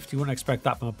 5th. You wouldn't expect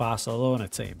that from a Barcelona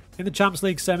team. In the Champions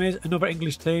League semis, another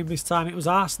English team. This time it was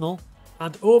Arsenal.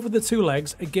 And over the two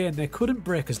legs, again, they couldn't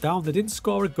break us down. They didn't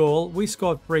score a goal. We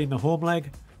scored 3 in the home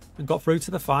leg and got through to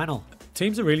the final.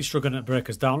 Teams are really struggling to break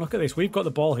us down. Look at this. We've got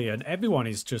the ball here and everyone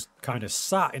is just kind of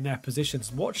sat in their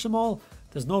positions. Watch them all.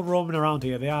 There's no roaming around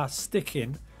here. They are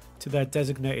sticking to their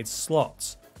designated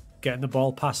slots, getting the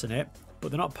ball, passing it.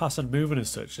 But they're not passing and moving as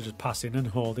such. They're just passing and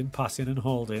holding, passing and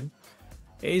holding.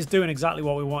 It is doing exactly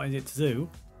what we wanted it to do.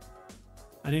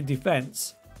 And in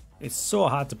defence, it's so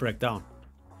hard to break down.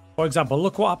 For example,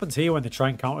 look what happens here when they try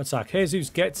and counter-attack. Jesus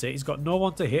gets it. He's got no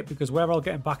one to hit because we're all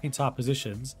getting back into our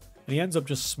positions. And he ends up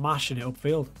just smashing it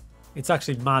upfield. It's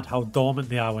actually mad how dormant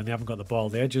they are when they haven't got the ball.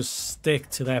 They just stick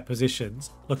to their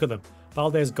positions. Look at them.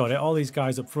 Valdez got it. All these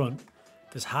guys up front.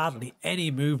 There's hardly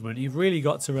any movement. You've really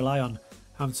got to rely on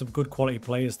having some good quality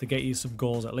players to get you some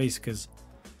goals at least, because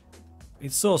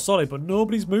it's so solid, but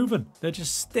nobody's moving. They're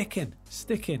just sticking.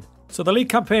 So the league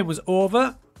campaign was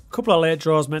over. A couple of late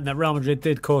draws meant that Real Madrid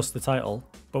did coast the title,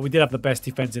 but we did have the best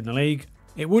defence in the league.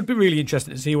 It would be really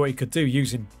interesting to see what you could do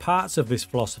using parts of this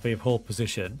philosophy of hold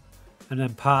position and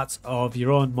then parts of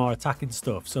your own more attacking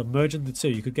stuff. So merging the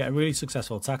two, you could get a really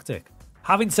successful tactic.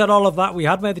 Having said all of that, we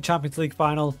had made the Champions League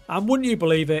final, and wouldn't you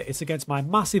believe it, it's against my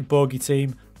massive bogey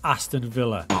team, Aston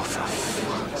Villa. Oh, for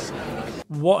fuck's sake.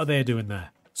 What are they doing there?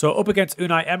 So up against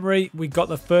Unai Emery, we got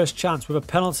the first chance with a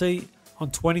penalty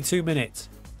on 22 minutes.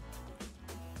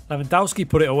 Lewandowski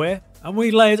put it away, and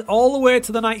we led all the way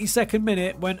to the 92nd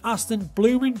minute when Aston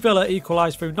blooming Villa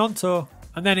equalised through Nonto,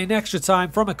 and then in extra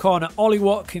time from a corner, Ollie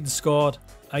Watkins scored.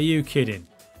 Are you kidding?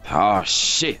 Oh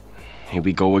shit, here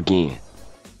we go again.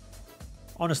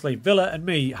 Honestly, Villa and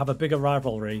me have a bigger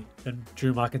rivalry than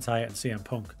Drew McIntyre and CM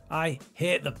Punk. I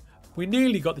hate them. We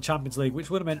nearly got the Champions League, which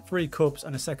would have meant 3 cups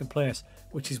and a second place,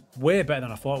 which is way better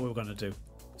than I thought we were going to do.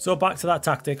 So back to that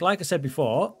tactic. Like I said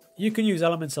before, you can use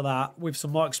elements of that with some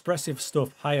more expressive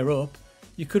stuff higher up.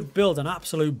 You could build an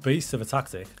absolute beast of a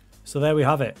tactic. So there we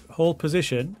have it. Hold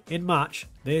position in match.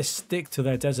 They stick to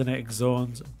their designated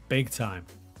zones big time.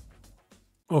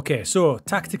 Okay, so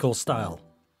tactical style.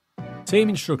 Team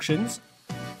instructions.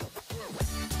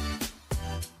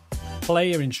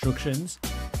 Player instructions.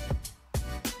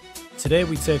 Today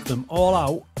we take them all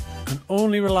out and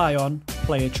only rely on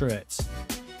player traits.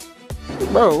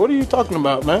 Bro, what are you talking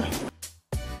about, man?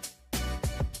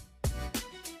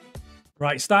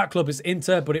 Right, start club is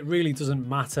Inter, but it really doesn't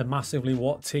matter massively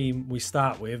what team we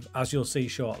start with, as you'll see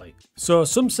shortly. So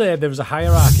some say there is a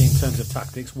hierarchy in terms of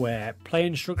tactics where play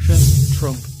instructions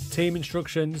trump team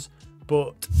instructions,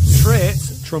 but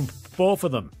traits trump both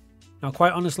of them. Now,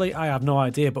 quite honestly, I have no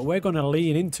idea, but we're going to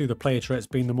lean into the player traits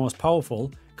being the most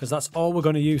powerful because that's all we're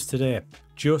going to use today,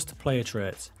 just player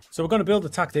traits. So we're going to build a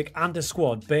tactic and a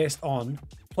squad based on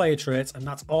player traits, and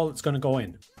that's all that's going to go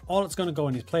in. All that's going to go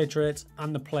in is player traits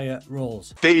and the player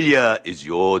roles. Failure is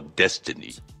your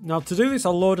destiny. Now, to do this,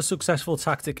 I'll load a successful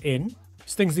tactic in.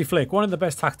 Stingsley Flick, one of the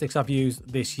best tactics I've used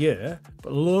this year,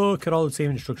 but look at all the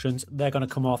team instructions. They're going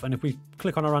to come off, and if we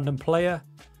click on a random player,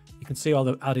 you can see all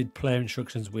the added player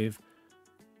instructions we've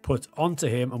put onto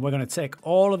him, and we're going to take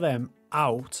all of them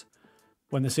out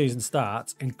when the season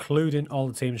starts, including all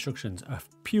the team instructions, a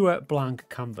pure blank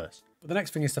canvas. But the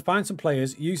next thing is to find some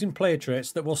players using player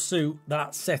traits that will suit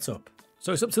that setup.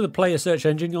 So it's up to the player search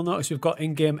engine. You'll notice we've got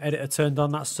in-game editor turned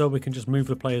on. That's so we can just move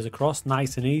the players across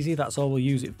nice and easy. That's all we'll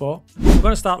use it for. We're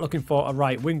going to start looking for a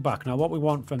right wing back. Now what we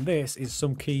want from this is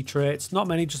some key traits, not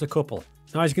many, just a couple.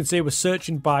 Now, as you can see, we're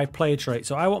searching by player trait.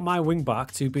 So I want my wing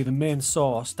back to be the main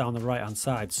source down the right-hand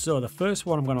side. So the first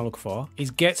one I'm going to look for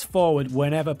is gets forward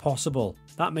whenever possible.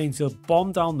 That means he'll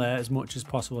bomb down there as much as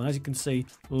possible. And as you can see,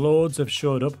 loads have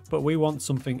showed up, but we want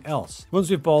something else. Runs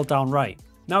with ball down right.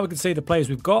 Now we can see the players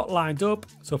we've got lined up.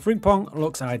 So Frimpong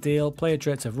looks ideal. Player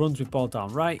traits have runs with ball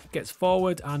down right, gets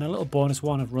forward, and a little bonus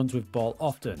one of runs with ball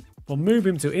often. We'll move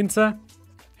him to Inter.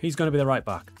 He's going to be the right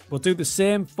back. We'll do the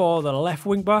same for the left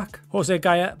wing back. Jose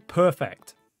Gaya,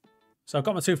 perfect. So I've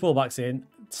got my 2 fullbacks in,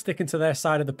 sticking to their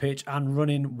side of the pitch and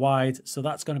running wide. So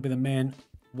that's going to be the main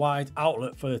wide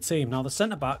outlet for the team. Now the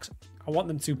centre backs, I want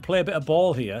them to play a bit of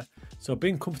ball here. So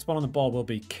being comfortable on the ball will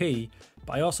be key,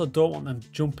 but I also don't want them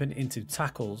jumping into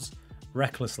tackles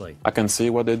recklessly. I can see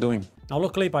what they're doing. Now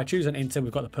luckily by choosing Inter,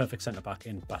 we've got the perfect centre back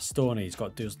in Bastoni. He's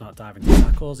got does not dive into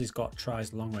tackles, he's got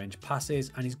tries long range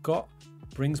passes, and he's got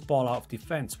brings ball out of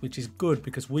defence, which is good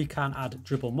because we can add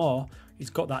dribble more. He's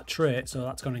got that trait, so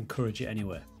that's going to encourage it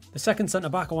anyway. The second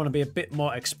centre-back, I want to be a bit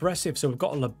more expressive, so we've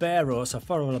got a libero, so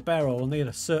for a libero, we'll need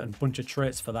a certain bunch of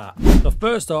traits for that. So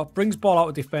first off, brings ball out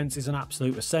of defence is an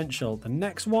absolute essential. The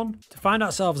next one, to find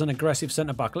ourselves an aggressive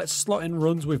centre-back, let's slot in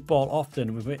runs with ball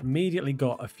often. We've immediately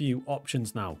got a few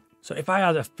options now. So if I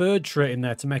had a third trait in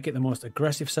there to make it the most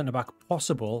aggressive centre-back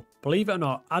possible, believe it or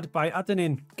not, by adding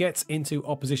in gets into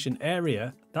opposition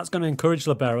area, that's going to encourage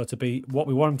Libero to be what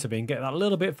we want him to be and get that a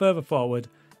little bit further forward.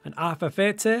 And Arthur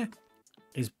Fete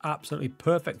is absolutely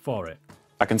perfect for it.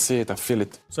 I can see it, I feel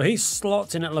it. So he's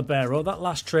slots in at Libero. That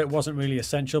last trait wasn't really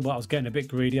essential, but I was getting a bit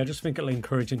greedy. I just think it'll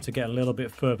encourage him to get a little bit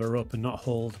further up and not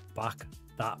hold back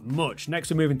that much. Next,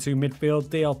 we're moving to midfield,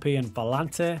 DLP and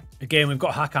Volante. Again, we've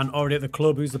got Hakan already at the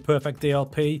club, who's the perfect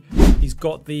DLP. He's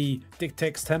got the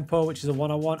dictates tempo, which is a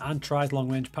 1-on-1, and tries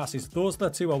long-range passes. Those are the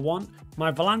two I want.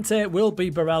 My Volante will be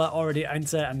Barella already at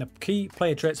Inter, and the key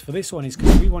player traits for this one is,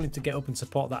 because we wanted to get up and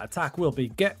support that attack, will be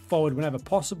get forward whenever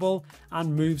possible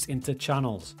and moves into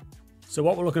channels. So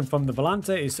what we're looking from the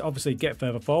Volante is obviously get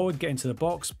further forward, get into the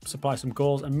box, supply some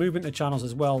goals, and move into channels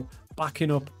as well, backing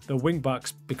up the wing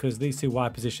backs, because these two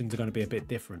wide positions are going to be a bit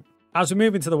different. As we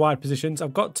move into the wide positions,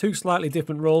 I've got two slightly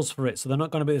different roles for it, so they're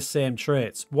not going to be the same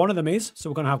traits. One of them is, so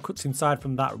we're going to have cuts inside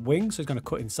from that wing, so he's going to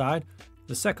cut inside.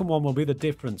 The second one will be the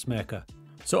difference maker.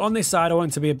 So on this side, I want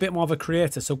him to be a bit more of a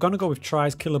creator, so I'm going to go with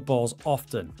tries killer balls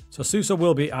often. So Suso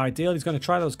will be ideal. He's going to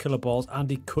try those killer balls, and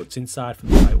he cuts inside from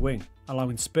the right wing,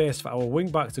 allowing space for our wing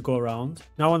back to go around.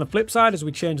 Now on the flip side, as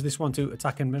we change this one to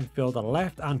attacking midfielder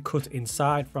left and cut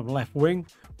inside from left wing,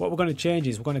 what we're going to change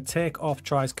is we're going to take off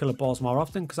tries killer balls more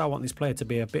often, because I want this player to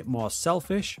be a bit more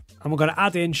selfish, and we're going to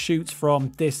add in shoots from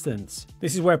distance.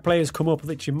 This is where players come up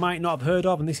that you might not have heard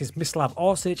of, and this is Mislav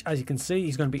Orsic. As you can see,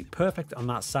 he's going to be perfect on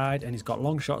that side, and he's got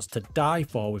long shots to die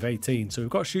for with 18. So we've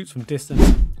got shoots from distance,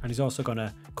 and he's also going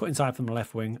to cut inside from the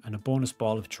left wing and a bonus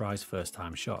ball if tries first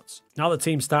time shots. Now the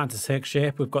team's starting to take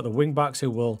shape. We've got the wing backs who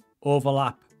will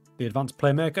overlap the advanced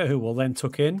playmaker, who will then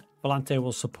tuck in. Volante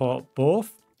will support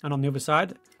both, and on the other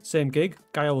side, same gig.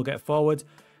 Gaia will get forward,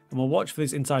 and we'll watch for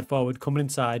this inside forward coming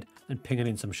inside and pinging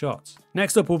in some shots.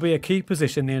 Next up will be a key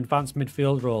position, the advanced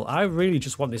midfield role. I really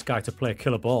just want this guy to play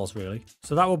killer balls, really.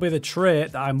 So that will be the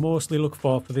trait that I mostly look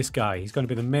for this guy. He's going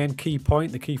to be the main key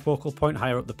point, the key focal point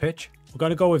higher up the pitch. We're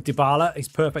going to go with Dybala. He's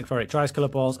perfect for it. Tries killer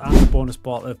balls and the bonus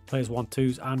ball of plays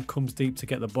 1-2s and comes deep to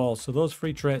get the ball. So those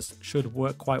three traits should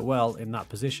work quite well in that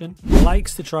position.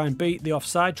 Likes to try and beat the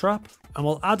offside trap. And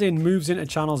we'll add in moves into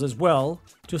channels as well,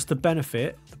 just to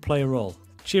benefit the player role.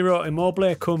 Ciro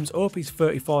Immobile comes up. He's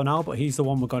 34 now, but he's the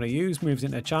one we're going to use. Moves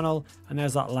into channel, and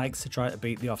there's that likes to try to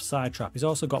beat the offside trap. He's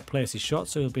also got places shot,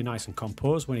 so he'll be nice and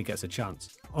composed when he gets a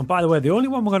chance. And by the way, the only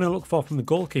one we're going to look for from the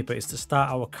goalkeeper is to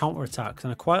start our counter-attacks,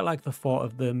 and I quite like the thought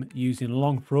of them using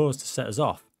long throws to set us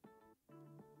off.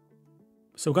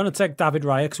 So we're going to take David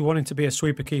Raya, because we want him to be a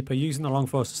sweeper keeper, using the long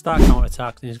throws to start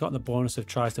counter-attacks, and he's got the bonus of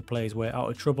tries to play his way out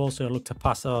of trouble, so he'll look to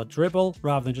pass or dribble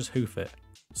rather than just hoof it.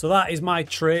 So that is my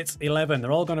traits 11.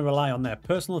 They're all going to rely on their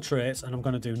personal traits, and I'm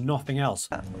going to do nothing else.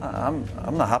 I'm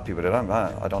not happy with it.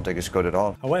 I don't think it's good at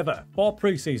all. However, for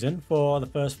pre-season, for the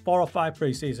first 4 or 5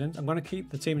 pre-seasons, I'm going to keep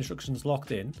the team instructions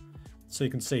locked in so you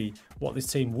can see what this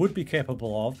team would be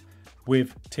capable of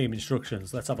with team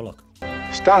instructions. Let's have a look.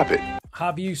 Stop it.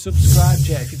 Have you subscribed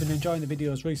yet? If you've been enjoying the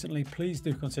videos recently, please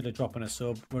do consider dropping a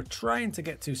sub. We're trying to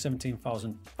get to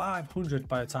 17,500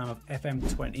 by the time of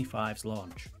FM25's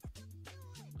launch.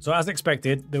 So as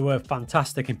expected, they were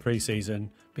fantastic in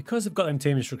pre-season because they've got them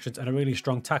team instructions and a really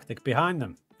strong tactic behind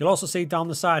them. You'll also see down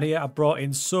the side here, I've brought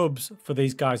in subs for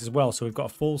these guys as well. So we've got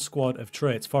a full squad of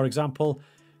traits. For example,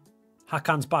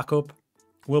 Hakan's backup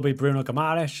will be Bruno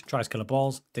Guimaraes, tries killer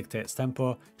balls, dictates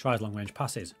tempo, tries long range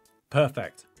passes.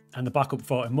 Perfect. And the backup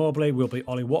for Immobile will be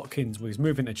Ollie Watkins, where he's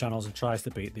moving the channels and tries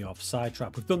to beat the offside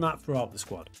trap. We've done that throughout the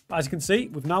squad. But as you can see,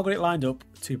 we've now got it lined up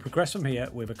to progress from here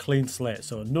with a clean slate.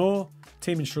 So no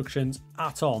team instructions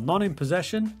at all. None in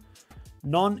possession,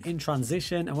 none in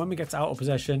transition. And when we get out of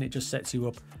possession, it just sets you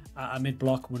up at a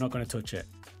mid-block. We're not going to touch it.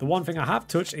 The one thing I have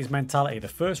touched is mentality. The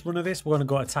first run of this, we're going to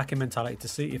go attacking mentality to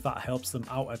see if that helps them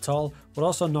out at all. We'll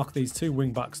also knock these two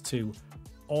wing backs to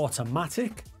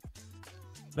automatic.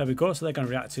 There we go, so they're going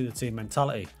to react to the team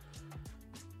mentality.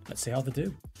 Let's see how they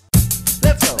do.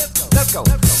 Let's go. Let's go. Let's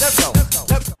go.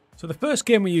 Let's go. So the first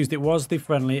game we used, it was the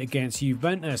friendly against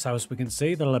Juventus. As we can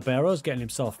see, the libero's getting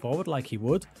himself forward like he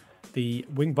would. The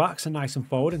wing backs are nice and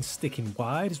forward and sticking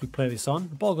wide as we play this on.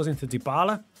 The ball goes into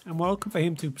Dybala, and we're looking for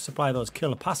him to supply those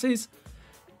killer passes.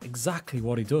 Exactly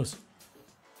what he does.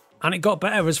 And it got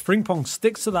better as Frimpong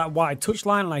sticks to that wide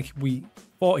touchline like we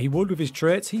thought he would with his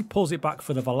traits. He pulls it back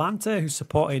for the Volante, who's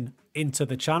supporting into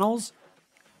the channels.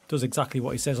 Does exactly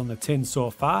what he says on the tin so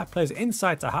far. Plays it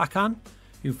inside to Hakan,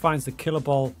 who finds the killer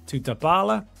ball to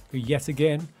Dybala, who yet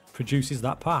again produces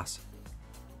that pass.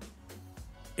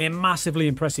 A massively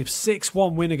impressive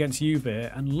 6-1 win against Juve,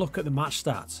 and look at the match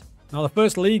stats. Now, the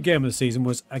first league game of the season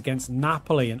was against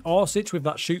Napoli, and Orsic with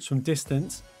that shoots from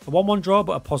distance. A 1-1 draw,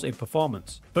 but a positive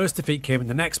performance. First defeat came in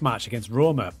the next match against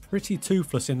Roma. Pretty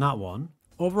toothless in that one.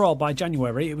 Overall, by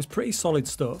January, it was pretty solid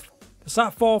stuff. They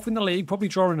sat 4th in the league, probably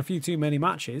drawing a few too many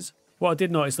matches. What I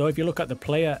did notice though, if you look at the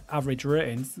player average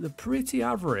ratings, they're pretty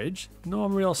average. No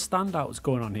real standouts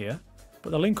going on here. But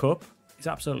the link-up is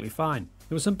absolutely fine.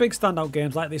 There were some big standout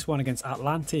games like this one against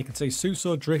Atlanta. You can see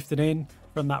Suso drifting in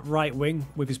from that right wing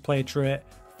with his play trait.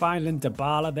 Finding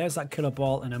Dybala, there's that killer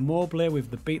ball, and Immobile with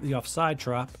the beat the offside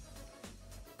trap.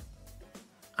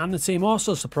 And the team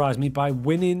also surprised me by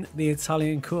winning the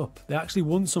Italian Cup. They actually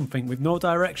won something with no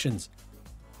directions.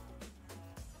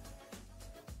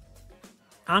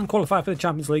 And qualified for the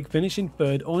Champions League, finishing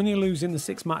 3rd, only losing the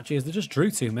 6 matches. They just drew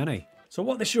too many. So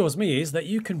what this shows me is that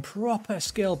you can proper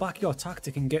scale back your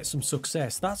tactic and get some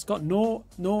success. That's got no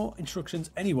instructions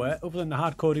anywhere other than the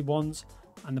hard-coded ones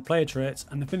and the player traits,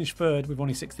 and the finished 3rd with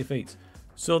only 6 defeats.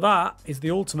 So that is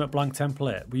the ultimate blank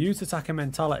template. We use attacking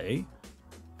mentality.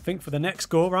 I think for the next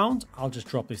go round, I'll just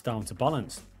drop this down to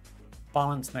balanced.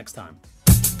 Balanced next time.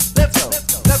 Let's go.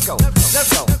 Let's go.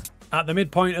 Let's go. At the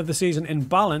midpoint of the season in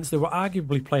balance, they were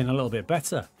arguably playing a little bit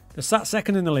better. They sat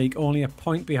 2nd in the league, only a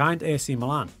point behind AC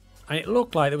Milan. And it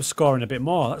looked like they were scoring a bit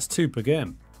more. That's 2 per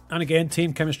game. And again,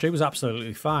 team chemistry was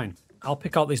absolutely fine. I'll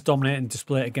pick out this dominating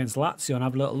display against Lazio and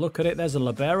have a little look at it. There's a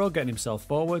libero getting himself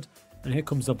forward. And here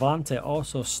comes the Volante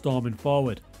also storming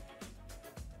forward.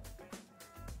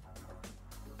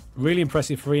 Really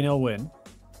impressive 3-0 win.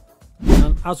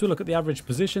 And as we look at the average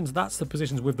positions, that's the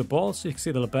positions with the ball. So you can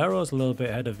see the libero's a little bit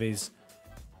ahead of his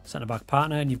centre-back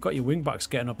partner. And you've got your wing-backs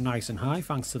getting up nice and high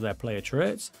thanks to their player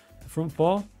traits. The front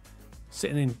 4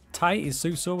 sitting in tight is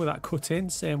Suso with that cut in.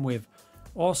 Same with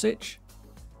Orsic.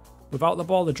 Without the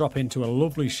ball, they drop into a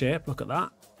lovely shape. Look at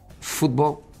that.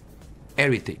 Football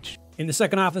heritage. In the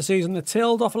second half of the season, they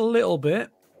tailed off a little bit.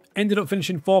 Ended up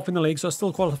finishing 4th in the league, so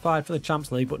still qualified for the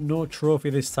Champions League, but no trophy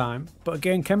this time. But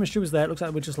again, chemistry was there. It looks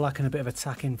like we're just lacking a bit of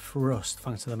attacking thrust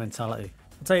thanks to the mentality.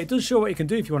 I'll tell you, it does show what you can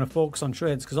do if you want to focus on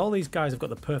traits, because all these guys have got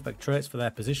the perfect traits for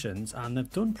their positions, and they've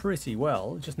done pretty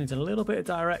well. It just needs a little bit of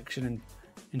direction and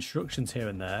instructions here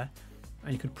and there,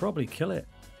 and you could probably kill it.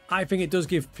 I think it does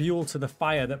give fuel to the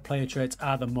fire that player traits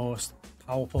are the most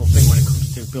powerful thing when it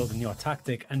comes to building your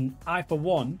tactic, and I, for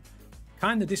one,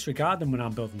 kind of disregard them when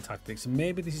I'm building tactics, and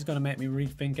maybe this is going to make me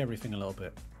rethink everything a little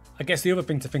bit. I guess the other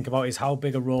thing to think about is how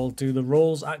big a role do the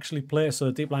roles actually play. So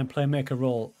the deep line playmaker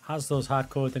role has those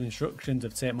hard-coded instructions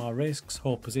of take more risks,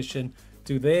 hold position.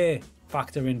 Do they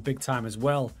factor in big time as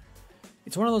well?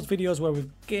 It's one of those videos where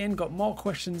we've again got more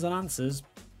questions than answers,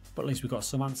 but at least we've got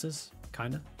some answers,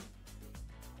 kind of.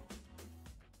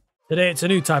 Today it's a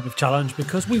new type of challenge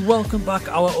because we welcome back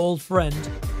our old friend.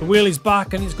 The wheel is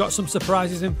back and he's got some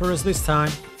surprises in for us this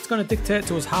time. It's going to dictate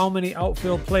to us how many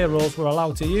outfield player roles we're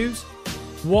allowed to use,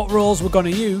 what roles we're going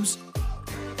to use,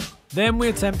 then we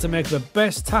attempt to make the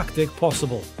best tactic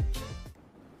possible.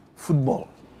 Football.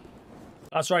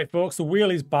 That's right folks, the wheel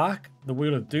is back, the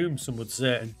wheel of doom some would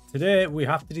say, and today we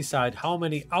have to decide how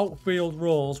many outfield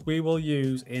roles we will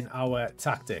use in our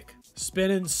tactic.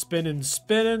 Spinning, spinning,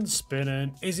 spinning,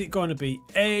 spinning. Is it going to be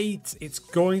 8? It's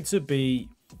going to be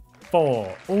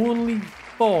 4. Only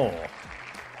 4.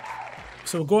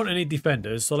 So we're going to need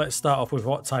defenders. So let's start off with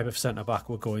what type of centre-back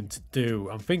we're going to do.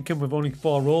 I'm thinking with only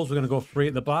 4 roles, we're going to go 3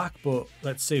 at the back. But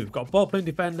let's see. We've got a ball-playing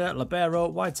defender, libero,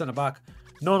 wide centre-back,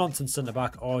 no-nonsense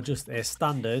centre-back, or just a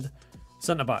standard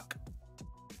centre-back.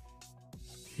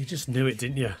 You just knew it,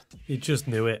 didn't you? You just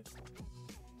knew it.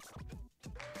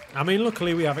 I mean,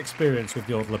 luckily we have experience with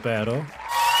the old libero.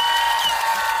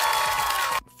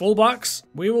 Fullbacks,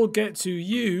 we will get to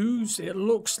use, it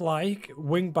looks like,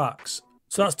 wing-backs.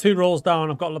 So that's 2 roles down.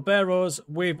 I've got liberos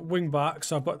with wing-backs.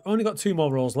 So I've only got 2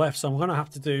 more roles left. So I'm going to have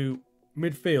to do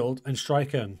midfield and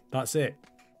striker. That's it.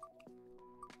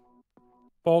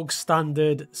 Bog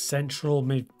standard central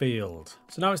midfield.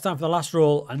 So now it's time for the last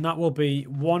role, and that will be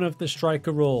one of the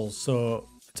striker roles. So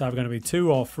it's either going to be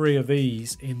 2 or 3 of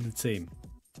these in the team.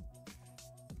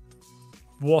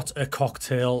 What a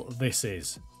cocktail this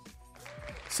is.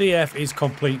 CF is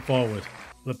complete forward.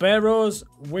 Liberos,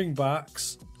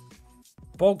 wing-backs,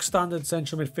 bog standard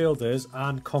central midfielders,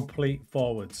 and complete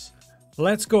forwards.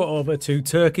 Let's go over to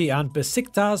Turkey and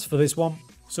Besiktas for this one.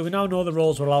 So we now know the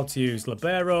roles we're allowed to use.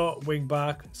 Libero,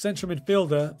 wing-back, central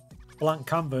midfielder, blank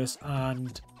canvas,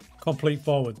 and complete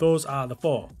forward. Those are the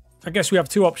 4. I guess we have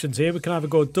 2 options here. We can either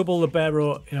go double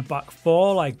libero in a back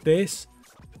 4 like this,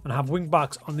 and have wing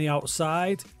backs on the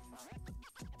outside,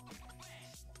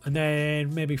 and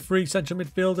then maybe 3 central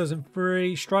midfielders and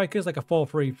 3 strikers, like a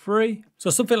 4-3-3. So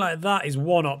something like that is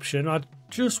one option. I'd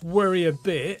just worry a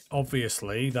bit,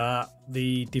 obviously, that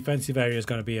the defensive area is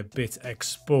going to be a bit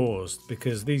exposed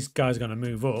because these guys are going to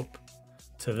move up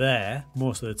to there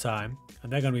most of the time,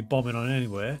 and they're going to be bombing on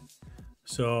anyway.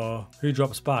 So who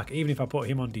drops back? Even if I put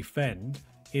him on defend,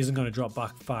 he isn't going to drop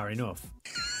back far enough.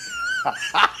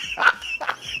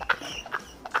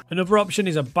 Another option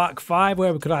is a back 5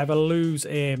 where we could either lose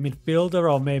a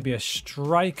midfielder or maybe a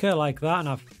striker like that and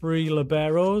have 3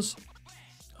 liberos.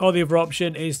 Or the other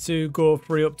option is to go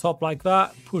 3 up top like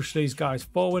that, push these guys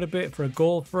forward a bit for a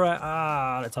goal threat.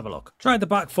 Let's have a look. Tried the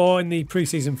back 4 in the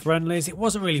pre-season friendlies. It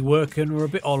wasn't really working. We were a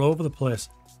bit all over the place.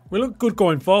 We looked good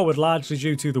going forward, largely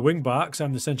due to the wing backs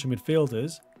and the central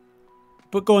midfielders.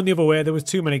 But going the other way, there was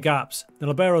too many gaps. The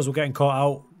liberos were getting caught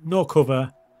out, no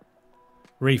cover.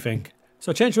 Rethink.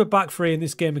 So I changed to a back 3 in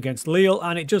this game against Lille,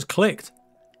 and it just clicked.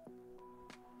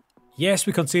 Yes,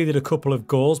 we conceded a couple of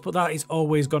goals, but that is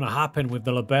always going to happen with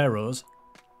the liberos.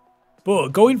 But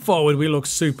going forward, we look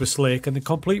super slick, and the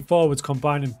complete forwards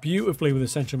combining beautifully with the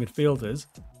central midfielders.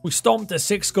 We stomped a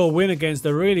 6-goal win against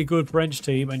a really good French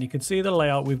team, and you can see the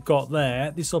layout we've got there.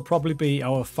 This will probably be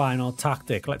our final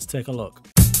tactic. Let's take a look.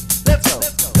 Let's go.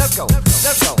 Let's go.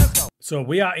 Let's go. So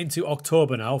we are into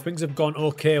October now. Things have gone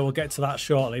okay. We'll get to that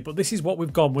shortly. But this is what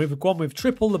we've gone with. We've gone with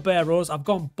triple liberos. I've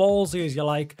gone ballsy as you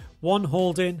like. 1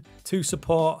 holding, 2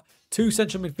 support, 2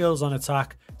 central midfielders on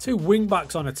attack, 2 wing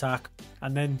backs on attack,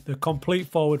 and then the complete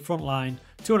forward front line.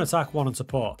 2 on attack, 1 on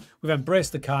support. We've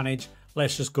embraced the carnage.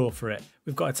 Let's just go for it.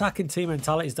 We've got attacking team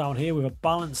mentalities down here with a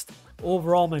balanced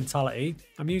overall mentality.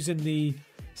 I'm using the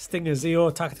Stinger Zio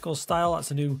tactical style.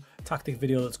 That's a new tactic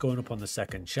video that's going up on the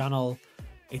 2nd channel.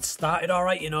 It started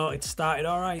alright, you know, it started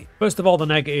alright. First of all, the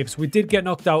negatives. We did get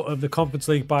knocked out of the Conference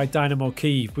League by Dynamo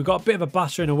Kyiv. We got a bit of a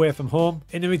battering away from home.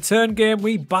 In the return game,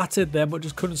 we battered them, but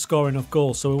just couldn't score enough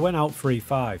goals, so we went out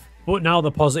 3-5. But now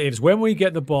the positives. When we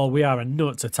get the ball, we are a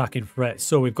nuts attacking threat.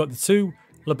 So we've got the 2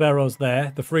 liberos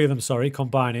there, the 3 of them, sorry,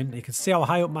 combining. You can see how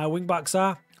high up my wing backs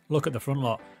are. Look at the front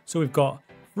lot. So we've got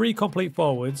 3 complete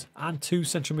forwards and 2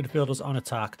 central midfielders on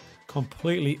attack,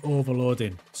 completely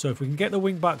overloading. So if we can get the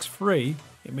wing backs free,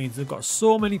 it means they've got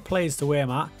so many players to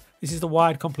aim at. This is the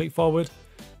wide complete forward,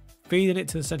 feeding it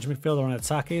to the central midfielder on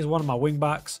attack. Here's one of my wing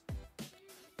backs.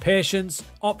 Patience,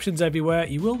 options everywhere.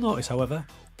 You will notice, however,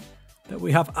 that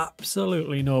we have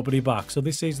absolutely nobody back. So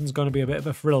this season's going to be a bit of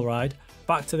a thrill ride.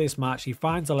 Back to this match, he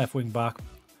finds a left wing back.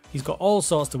 He's got all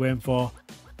sorts to aim for.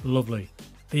 Lovely.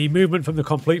 The movement from the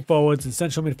complete forwards and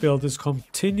central midfielders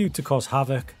continue to cause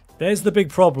havoc. There's the big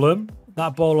problem.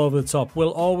 That ball over the top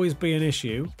will always be an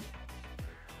issue.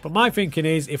 But my thinking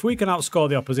is, if we can outscore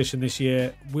the opposition this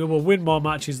year, we will win more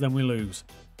matches than we lose.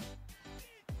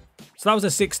 So that was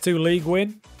a 6-2 league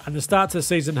win, and the start to the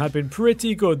season had been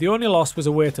pretty good. The only loss was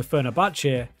away to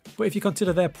Fenerbahce, but if you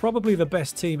consider they're probably the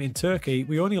best team in Turkey,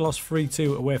 we only lost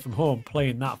 3-2 away from home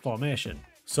playing that formation.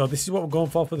 So this is what we're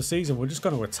going for the season. We're just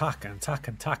going to attack and attack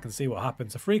and attack and see what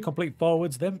happens. The 3 complete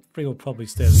forwards, them 3 will probably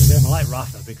stay the same. I like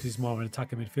Rafa because he's more of an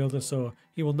attacking midfielder, so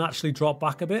he will naturally drop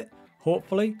back a bit,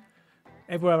 hopefully.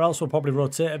 Everywhere else will probably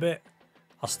rotate a bit.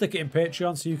 I'll stick it in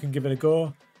Patreon so you can give it a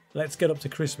go. Let's get up to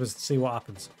Christmas and see what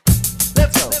happens.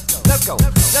 Let's go. Let's go.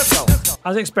 Let's go.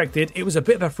 As expected, it was a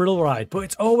bit of a thrill ride, but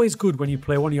it's always good when you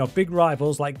play one of your big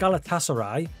rivals like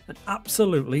Galatasaray and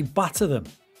absolutely batter them.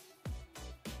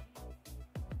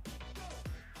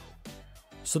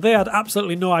 So they had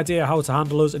absolutely no idea how to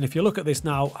handle us, and if you look at this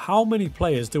now, how many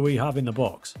players do we have in the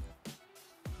box?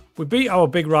 We beat our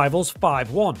big rivals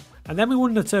 5-1, and then we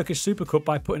won the Turkish Super Cup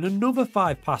by putting another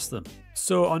 5 past them.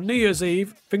 So on New Year's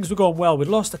Eve, things were going well. We'd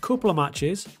lost a couple of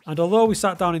matches, and although we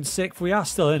sat down in 6th, we are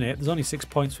still in it. There's only 6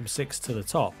 points from 6th to the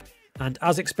top. And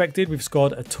as expected, we've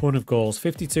scored a ton of goals,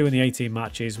 52 in the 18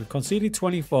 matches. We've conceded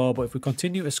 24, but if we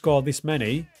continue to score this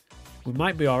many, we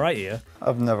might be alright here.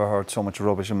 I've never heard so much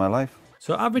rubbish in my life.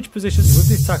 So average positions with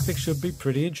this tactic should be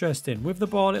pretty interesting. With the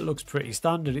ball, it looks pretty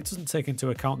standard. It doesn't take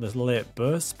into account the late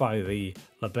bursts by the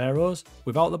liberos.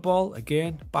 Without the ball,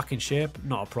 again, back in shape,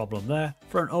 not a problem there.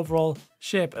 For an overall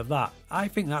shape of that, I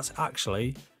think that's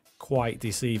actually quite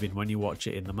deceiving when you watch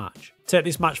it in the match. Take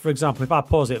this match, for example, if I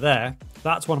pause it there,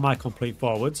 that's one of my complete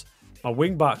forwards. My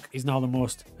wing back is now the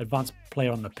most advanced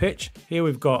player on the pitch. Here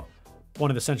we've got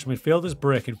one of the central midfielders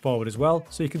breaking forward as well.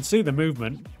 So you can see the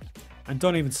movement. And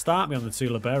don't even start me on the 2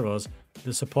 liberos,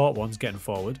 the support ones getting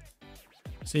forward.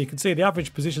 So you can see the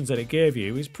average positions that it gave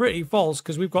you is pretty false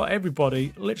because we've got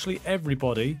everybody, literally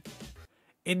everybody,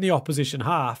 in the opposition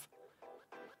half.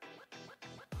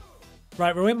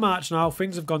 Right, we're in March now.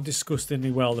 Things have gone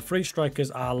disgustingly well. The three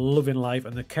strikers are loving life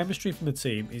and the chemistry from the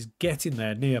team is getting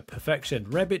there near perfection.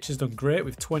 Rebic has done great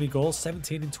with 20 goals,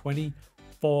 17 and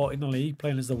 24 in the league,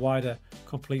 playing as the wider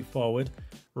complete forward.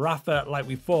 Rafa, like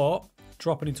we thought,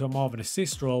 dropping into a more of an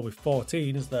assist role with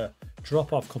 14 as the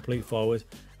drop-off complete forward.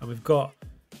 And we've got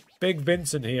Big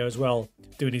Vincent here as well,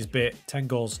 doing his bit, 10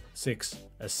 goals, 6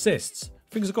 assists.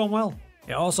 Things are going well.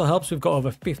 It also helps we've got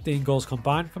over 15 goals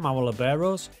combined from our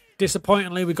liberos.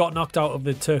 Disappointingly, we got knocked out of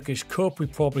the Turkish Cup. We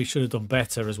probably should have done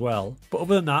better as well. But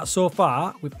other than that, so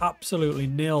far, we've absolutely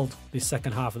nailed this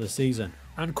second half of the season.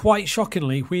 And quite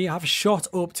shockingly, we have shot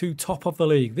up to top of the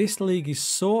league. This league is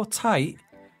so tight,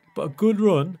 but a good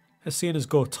run has seen us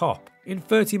go top. In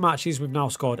 30 matches, we've now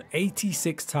scored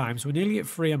 86 times. We're nearly at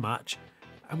 3 a match.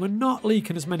 And we're not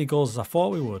leaking as many goals as I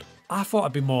thought we would. I thought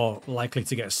I'd be more likely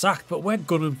to get sacked, but we're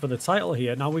gunning for the title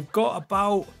here. Now, we've got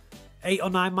about 8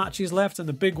 or 9 matches left, and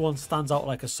the big one stands out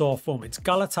like a sore thumb. It's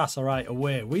Galatasaray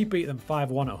away. We beat them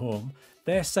 5-1 at home.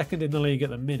 They're second in the league at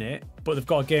the minute, but they've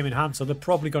got a game in hand, so they're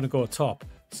probably going to go top.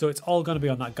 So it's all going to be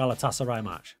on that Galatasaray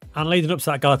match. And leading up to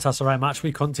that Galatasaray match,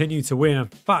 we continue to win. In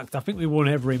fact, I think we won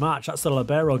every match. That's the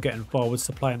libero getting forwards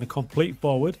to play in the complete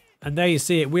forward. And there you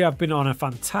see it. We have been on a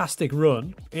fantastic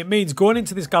run. It means going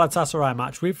into this Galatasaray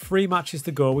match, we've 3 matches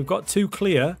to go. We've got 2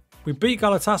 clear. We beat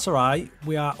Galatasaray,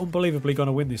 we are unbelievably going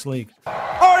to win this league.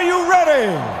 Are you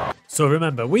ready? So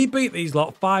remember, we beat these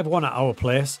lot 5-1 at our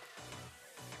place.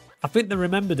 I think they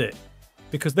remembered it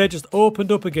because they just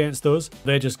opened up against us.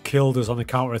 They just killed us on the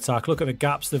counter-attack. Look at the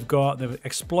gaps they've got. They're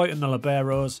exploiting the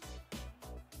liberos.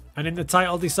 And in the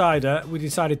title decider, we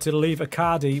decided to leave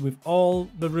Icardi with all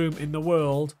the room in the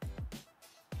world.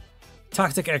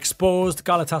 Tactic exposed,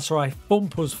 Galatasaray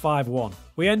thump us 5-1.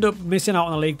 We end up missing out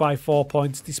on the league by 4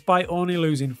 points despite only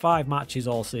losing 5 matches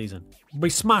all season. We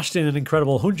smashed in an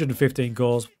incredible 115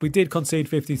 goals. We did concede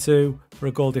 52 for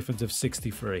a goal difference of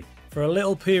 63. For a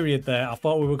little period there, I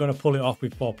thought we were going to pull it off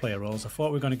with 4-player roles. I thought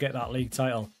we were going to get that league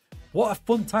title. What a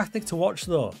fun tactic to watch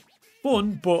though.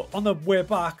 Fun, but on the way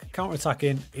back,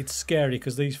 counter-attacking, it's scary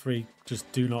because these 3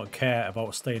 just do not care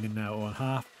about staying in their own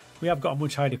half. We have got a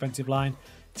much higher defensive line.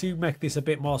 To make this a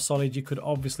bit more solid, you could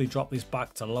obviously drop this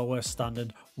back to lower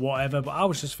standard, whatever. But I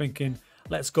was just thinking,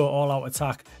 let's go all out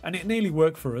attack. And it nearly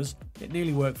worked for us. It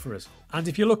nearly worked for us. And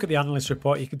if you look at the analyst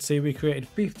report, you can see we created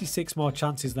 56 more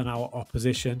chances than our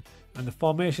opposition. And the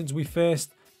formations we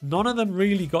faced, none of them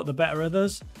really got the better of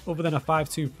us, other than a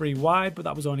 5-2-3 wide, but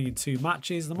that was only in 2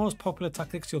 matches. The most popular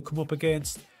tactics you'll come up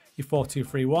against, your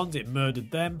 4-2-3-1s, it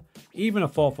murdered them. Even a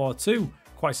 4-4-2,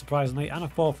 quite surprisingly, and a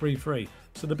 4-3-3.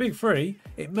 So the big 3,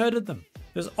 it murdered them.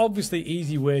 There's obviously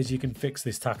easy ways you can fix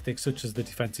this tactic, such as the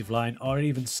defensive line, or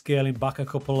even scaling back a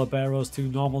couple of liberos to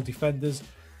normal defenders.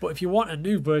 But if you want a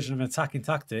new version of an attacking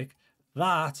tactic,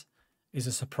 that is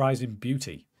a surprising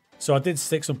beauty. So I did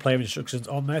stick some player instructions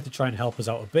on there to try and help us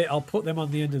out a bit. I'll put them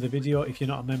on the end of the video if you're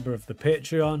not a member of the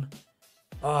Patreon.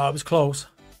 Oh, it was close.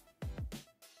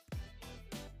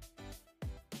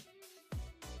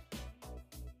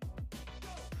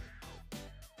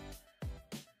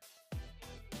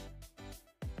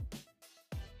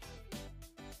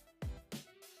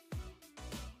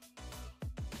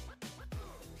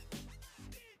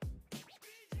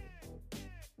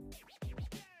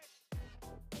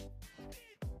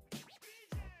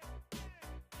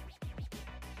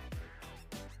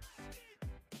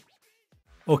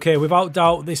 Okay, without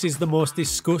doubt, this is the most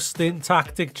disgusting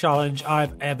tactic challenge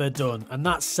I've ever done, and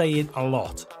that's saying a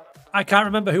lot. I can't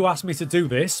remember who asked me to do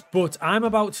this, but I'm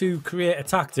about to create a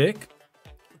tactic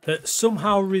that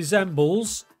somehow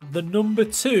resembles the number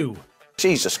 2.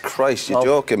 Jesus Christ, you're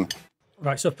joking.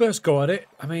 Right, so first go at it.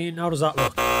 I mean, how does that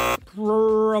look?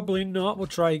 Probably not. We'll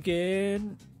try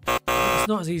again. It's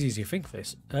not as easy as you think,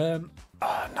 this. No,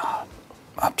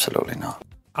 absolutely not.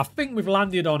 I think we've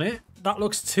landed on it. That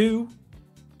looks 2-ish.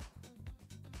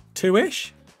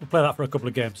 We'll play that for a couple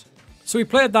of games. So we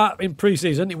played that in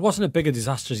pre-season. It wasn't a big a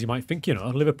disaster as you might think, you know.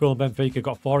 Liverpool and Benfica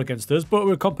got 4 against us, but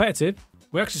we were competitive.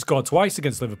 We actually scored twice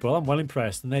against Liverpool. I'm well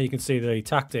impressed. And there you can see the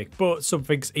tactic. But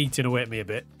something's eating away at me a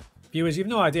bit. Viewers, you've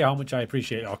no idea how much I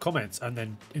appreciate your comments and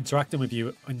then interacting with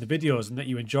you in the videos and that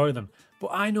you enjoy them.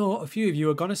 But I know a few of you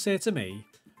are going to say to me,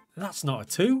 that's not a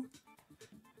 2.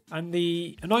 And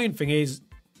the annoying thing is,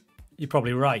 you're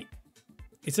probably right.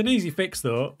 It's an easy fix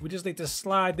though. We just need to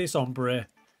slide this ombre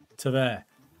to there.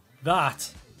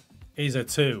 That is a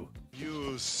 2.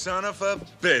 You son of a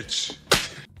bitch.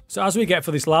 So as we get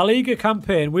for this La Liga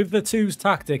campaign with the 2's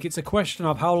tactic, it's a question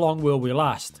of how long will we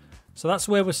last. So that's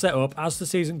where we're set up. As the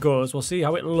season goes, we'll see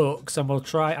how it looks and we'll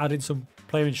try adding some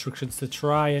player instructions to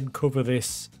try and cover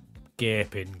this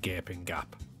gaping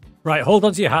gap. Right, hold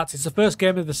on to your hats. It's the first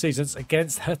game of the season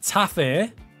against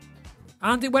Getafe.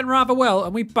 And it went rather well,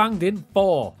 and we banged in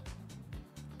 4.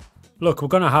 Look, we're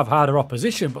going to have harder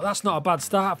opposition, but that's not a bad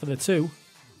start for the two.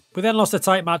 We then lost a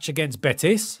tight match against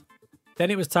Betis. Then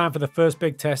it was time for the first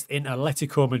big test in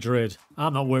Atletico Madrid.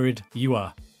 I'm not worried, you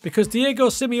are. Because Diego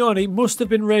Simeone must have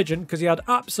been raging because he had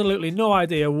absolutely no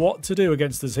idea what to do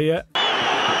against us here.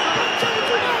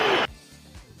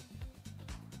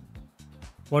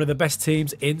 One of the best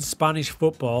teams in Spanish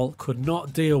football could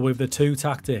not deal with the 2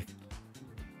 tactic.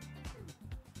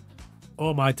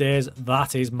 Oh my days,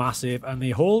 that is massive. And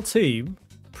the whole team,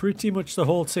 pretty much the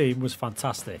whole team, was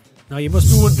fantastic. Now you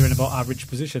must be wondering about average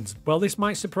positions. Well, this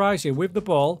might surprise you. With the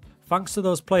ball, thanks to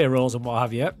those player roles and what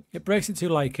have you, it breaks into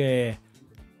like a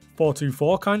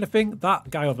 4-2-4 kind of thing. That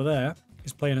guy over there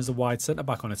is playing as a wide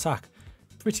centre-back on attack.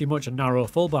 Pretty much a narrow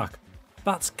full-back.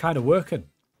 That's kind of working.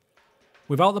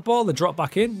 Without the ball, the drop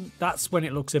back in, that's when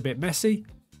it looks a bit messy.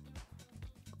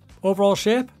 Overall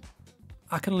shape,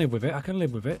 I can live with it, I can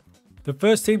live with it. The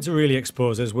first team to really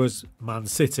expose us was Man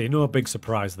City, no big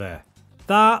surprise there.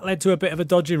 That led to a bit of a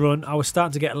dodgy run. I was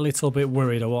starting to get a little bit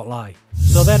worried, I won't lie.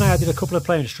 So then I added a couple of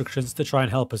play instructions to try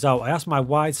and help us out. I asked my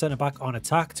wide centre-back on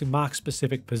attack to mark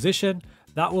specific position.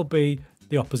 That will be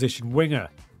the opposition winger.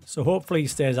 So hopefully he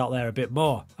stays out there a bit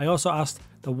more. I also asked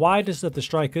the widest of the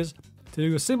strikers to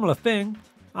do a similar thing,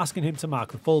 asking him to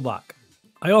mark the fullback.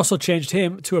 I also changed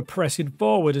him to a pressing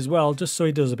forward as well, just so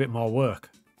he does a bit more work.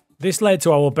 This led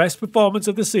to our best performance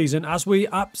of the season as we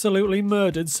absolutely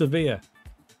murdered Sevilla.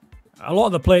 A lot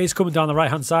of the plays coming down the right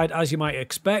hand side, as you might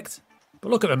expect. But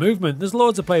look at the movement, there's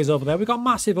loads of players over there. We've got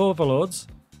massive overloads.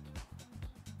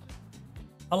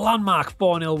 A landmark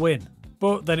 4-0 win.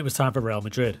 But then it was time for Real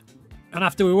Madrid. And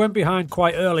after we went behind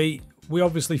quite early, we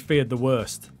obviously feared the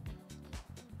worst.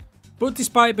 But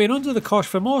despite being under the cosh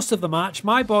for most of the match,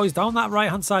 my boys down that right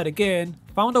hand side again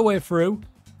found a way through.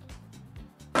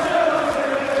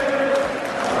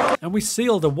 And we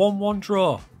sealed a 1-1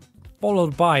 draw,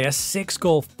 followed by a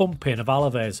 6-goal thumping of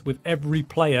Alaves with every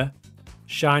player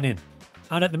shining.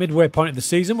 And at the midway point of the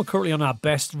season, we're currently on our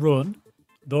best run.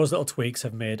 Those little tweaks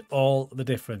have made all the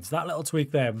difference. That little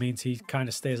tweak there means he kind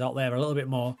of stays out there a little bit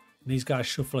more. And these guys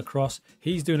shuffle across.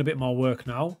 He's doing a bit more work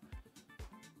now.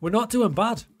 We're not doing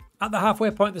bad. At the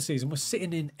halfway point of the season, we're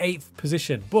sitting in 8th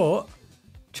position. But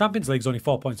Champions League's only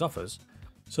 4 points off us.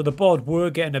 So the board were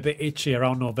getting a bit itchy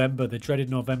around November, the dreaded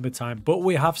November time. But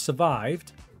we have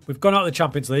survived. We've gone out of the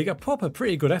Champions League. A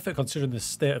pretty good effort considering the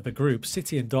state of the group.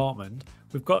 City and Dortmund.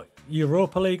 We've got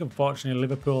Europa League. Unfortunately,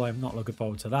 Liverpool, I'm not looking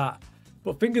forward to that.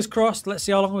 But fingers crossed, let's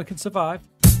see how long we can survive.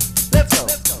 Let's go.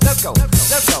 Let's go. Let's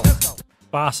go. Let's go.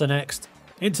 Barca next.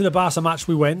 Into the Barca match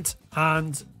we went,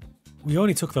 and we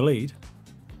only took the lead.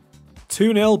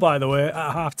 2-0, by the way, at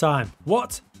half-time.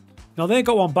 What? Now, they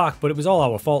got one back, but it was all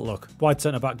our fault, look. Wide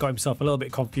centre-back got himself a little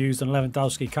bit confused, and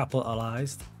Lewandowski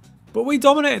capitalised. But we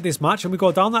dominated this match, and we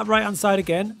go down that right-hand side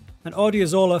again, and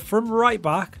Odriozola from right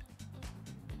back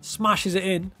smashes it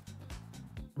in.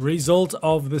 Result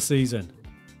of the season.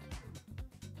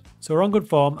 So we're on good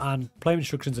form, and play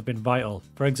instructions have been vital.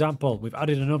 For example, we've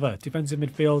added another defensive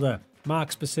midfielder.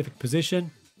 Mark specific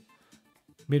position.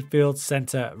 Midfield,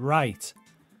 centre, right.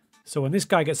 So when this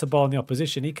guy gets the ball in the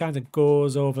opposition, he kind of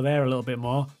goes over there a little bit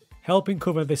more, helping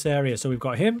cover this area. So we've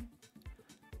got him,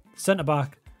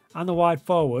 centre-back, and the wide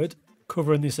forward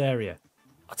covering this area.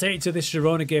 I'll take you to this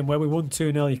Girona game where we won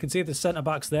 2-0. You can see the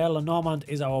centre-backs there. Lenormand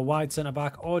is our wide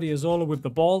centre-back. Odriozola with the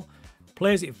ball.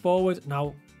 Plays it forward.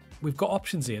 Now, we've got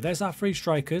options here. There's our three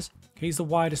strikers. He's the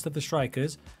widest of the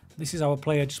strikers. This is our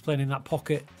player just playing in that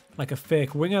pocket like a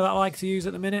fake winger that I like to use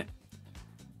at the minute.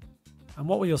 And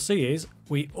what you'll see is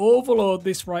we overload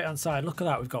this right-hand side. Look at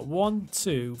that. We've got 1,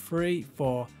 2, 3,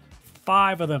 4,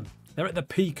 5 of them. They're at the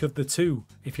peak of the 2,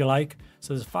 if you like.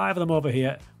 So there's 5 of them over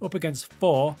here, up against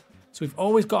 4. So we've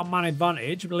always got a man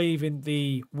advantage, leaving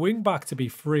the wing-back to be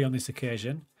free on this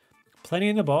occasion. Plenty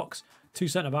in the box. 2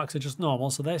 centre-backs are just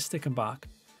normal, so they're sticking back.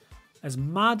 As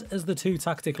mad as the 2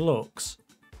 tactic looks,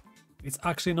 it's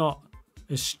actually not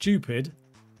as stupid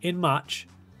in match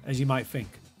as you might think.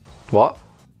 What?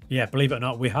 Yeah, believe it or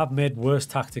not, we have made worse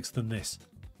tactics than this.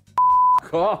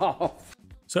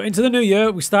 So into the new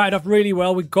year, we started off really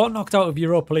well. We got knocked out of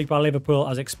Europa League by Liverpool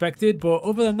as expected, but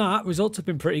other than that, results have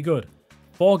been pretty good.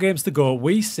 4 games to go,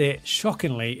 we sit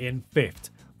shockingly in 5th.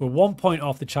 We're 1 point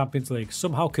off the Champions League.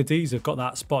 Somehow Cadiz have got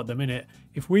that spot at the minute.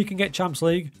 If we can get Champions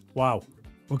League, wow.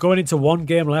 We're going into 1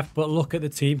 game left, but look at the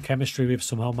team chemistry we've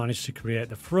somehow managed to create.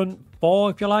 The front 4,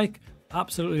 if you like,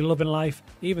 absolutely loving life.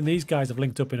 Even these guys have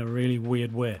linked up in a really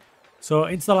weird way. So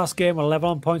into the last game, we're level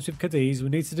on points with Cadiz. We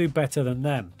need to do better than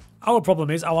them. Our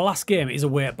problem is our last game is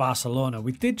away at Barcelona.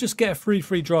 We did just get a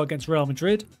 3-3 draw against Real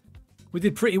Madrid. We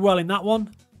did pretty well in that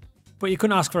one, but you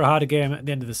couldn't ask for a harder game at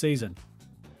the end of the season.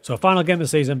 So final game of the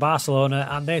season, Barcelona,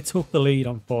 and they took the lead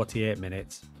on 48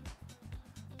 minutes.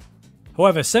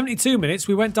 However, 72 minutes,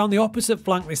 we went down the opposite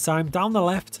flank this time, down the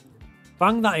left,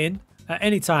 banged that in at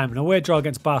any time. An away draw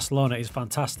against Barcelona is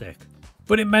fantastic.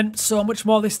 But it meant so much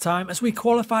more this time as we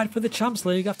qualified for the Champions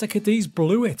League after Cadiz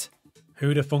blew it.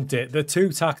 Who'd have funked it? The 2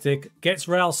 tactic gets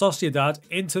Real Sociedad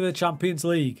into the Champions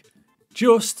League.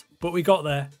 Just, but we got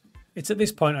there. It's at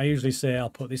this point I usually say I'll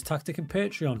put this tactic in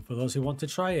Patreon for those who want to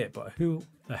try it, but who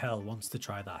the hell wants to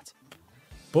try that?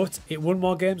 But it won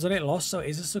more games than it lost, so it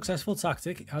is a successful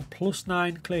tactic. It had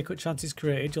 +9 clear-cut chances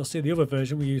created. You'll see the other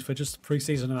version we used for just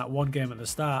pre-season and that one game at the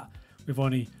start with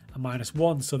only a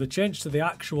 -1. So the change to the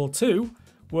actual 2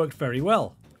 worked very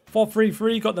well.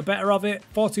 4-3-3 got the better of it.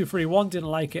 4-2-3-1 didn't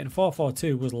like it, and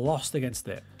 4-4-2 was lost against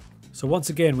it. So once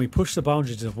again, we push the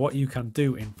boundaries of what you can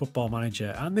do in Football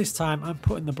Manager, and this time I'm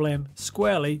putting the blame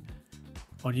squarely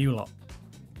on you lot.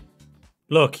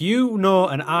 Look, you know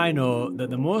and I know that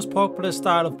the most popular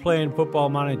style of playing Football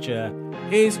Manager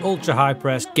is ultra high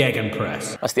press,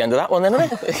 gegenpress. That's the end of that one then,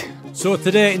 isn't it? So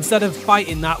today, instead of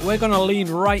fighting that, we're going to lean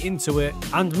right into it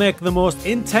and make the most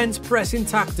intense pressing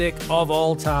tactic of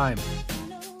all time.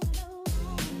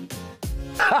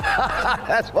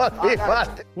 That's what we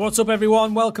want. What's up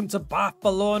everyone, welcome to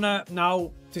Barcelona.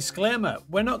 Now, disclaimer,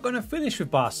 we're not going to finish with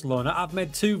Barcelona. I've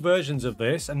made 2 versions of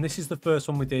this, and this is the first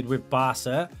one we did with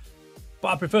Barca. But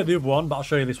I prefer the other one, but I'll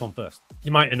show you this one first.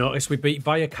 You might have noticed we beat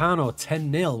Vallecano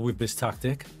 10-0 with this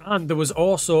tactic. And there was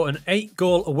also an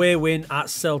 8-goal away win at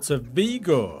Celta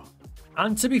Vigo.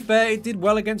 And to be fair, it did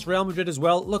well against Real Madrid as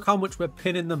well. Look how much we're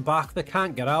pinning them back. They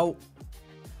can't get out.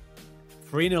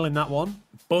 3-0 in that one.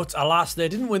 But alas, they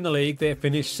didn't win the league. They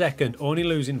finished second, only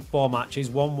losing 4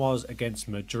 matches. One was against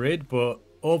Madrid, but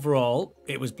overall,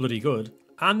 it was bloody good.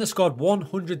 And they scored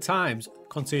 100 times,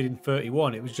 conceding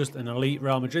 31. It was just an elite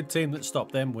Real Madrid team that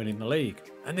stopped them winning the league.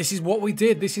 And this is what we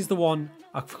did. This is the one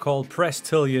I've called press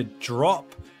till you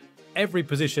drop. Every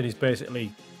position is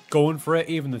basically going for it.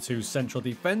 Even the 2 central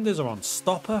defenders are on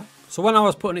stopper. So when I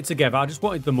was putting it together, I just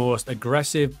wanted the most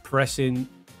aggressive pressing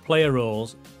player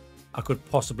roles I could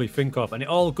possibly think of. And it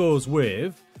all goes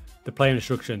with the player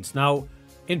instructions. Now,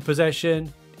 in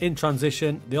possession, in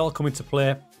transition, they all come into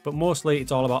play. But mostly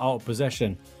it's all about out of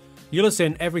possession. You'll have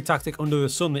seen every tactic under the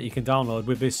sun that you can download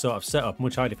with this sort of setup.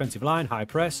 Much high defensive line, high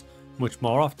press, much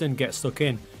more often, get stuck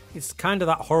in. It's kind of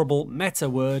that horrible meta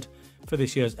word for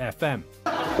this year's FM.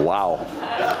 Wow.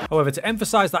 However, to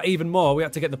emphasise that even more, we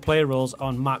had to get the player roles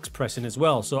on max pressing as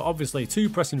well. So obviously 2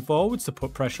 pressing forwards to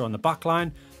put pressure on the back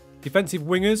line, defensive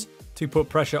wingers to put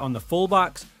pressure on the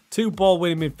fullbacks, 2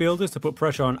 ball-winning midfielders to put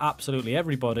pressure on absolutely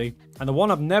everybody, and the one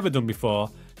I've never done before,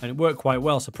 and it worked quite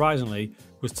well surprisingly,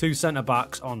 was 2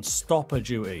 centre-backs on stopper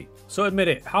duty. So admit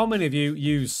it, how many of you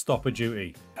use stopper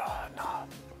duty? No.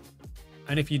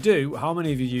 And if you do, how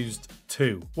many of you used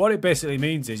 2? What it basically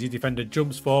means is your defender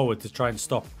jumps forward to try and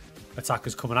stop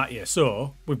attackers coming at you.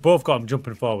 So we've both got them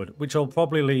jumping forward, which will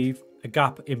probably leave a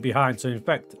gap in behind. So in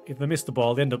fact, if they miss the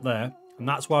ball, they end up there. And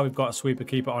that's why we've got a sweeper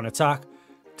keeper on attack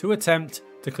to attempt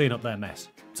to clean up their mess.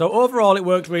 So overall, it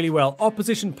worked really well.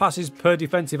 Opposition passes per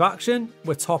defensive action,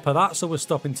 we're top of that, so we're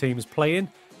stopping teams playing.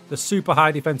 The super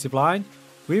high defensive line.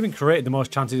 We even created the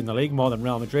most chances in the league, more than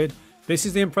Real Madrid. This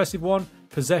is the impressive one.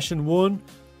 Possession 1,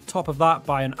 top of that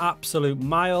by an absolute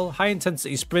mile. High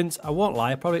intensity sprints, I won't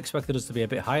lie, I probably expected us to be a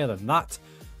bit higher than that.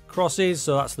 Crosses,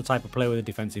 so that's the type of play with the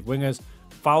defensive wingers.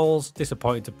 Fouls,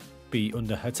 disappointed to be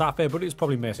under Getafe, but it was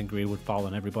probably Mason Greenwood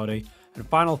fouling everybody. And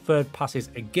final third passes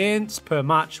against per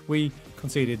match, we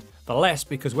conceded the less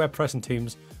because we're pressing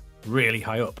teams really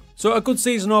high up. So a good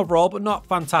season overall, but not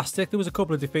fantastic. There was a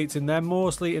couple of defeats in there,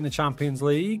 mostly in the Champions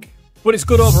League. But it's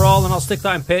good overall, and I'll stick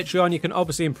that in Patreon. You can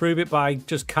obviously improve it by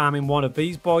just calming one of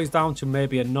these boys down to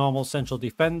maybe a normal central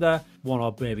defender, 1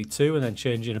 or maybe 2, and then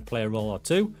changing a player role or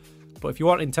 2. But if you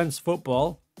want intense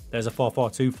football, there's a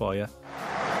 4-4-2 for you.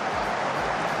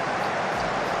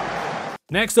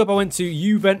 Next up, I went to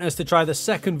Juventus to try the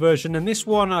second version, and this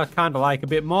one I kind of like a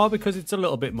bit more because it's a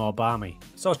little bit more balmy.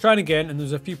 So I was trying again, and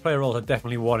there's a few player roles I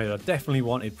definitely wanted. I definitely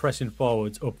wanted pressing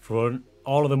forwards up front.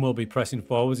 All of them will be pressing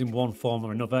forwards in one form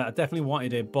or another. I definitely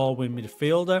wanted a ball-win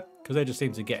midfielder because they just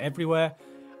seem to get everywhere.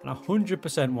 And I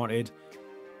 100% wanted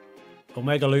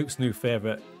Omega Luke's new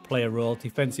favourite player role,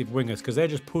 defensive wingers, because they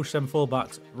just push them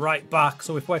fullbacks right back.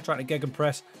 So if we're trying to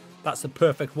gegenpress, that's the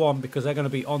perfect one because they're going to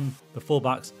be on the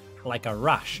fullbacks like a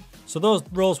rash. So those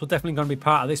roles were definitely going to be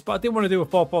part of this, but I didn't want to do a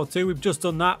 4-4-2. We've just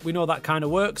done that. We know that kind of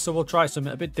works, so we'll try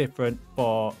something a bit different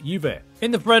for Juve.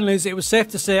 In the friendlies, it was safe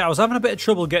to say I was having a bit of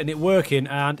trouble getting it working,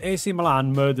 and AC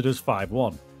Milan murdered us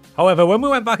 5-1. However, when we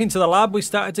went back into the lab, we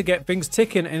started to get things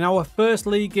ticking. In our first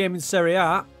league game in Serie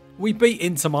A, we beat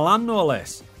Inter Milan, no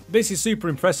less. This is super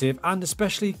impressive, and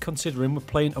especially considering we're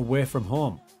playing away from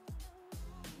home.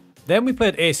 Then we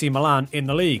played AC Milan in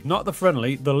the league, not the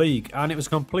friendly, the league, and it was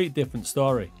a complete different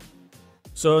story.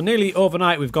 So nearly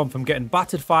overnight we've gone from getting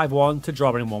battered 5-1 to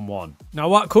drawing 1-1. Now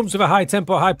what comes with a high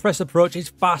tempo, high press approach is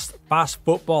fast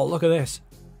football. Look at this.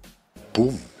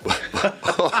 Boom.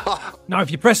 Now if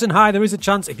you're pressing high, there is a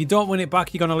chance if you don't win it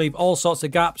back, you're going to leave all sorts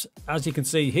of gaps, as you can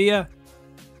see here.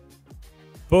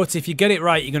 But if you get it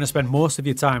right, you're going to spend most of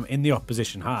your time in the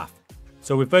opposition half.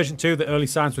 So with version 2, the early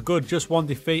signs were good, just one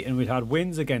defeat, and we'd had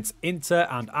wins against Inter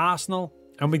and Arsenal.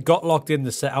 And we got locked in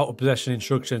the set out of possession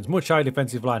instructions. Much higher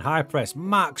defensive line, high press,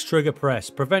 max trigger press,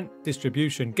 prevent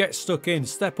distribution, get stuck in,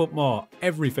 step up more,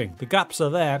 everything. The gaps are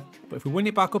there, but if we win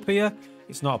it back up here,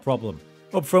 it's not a problem.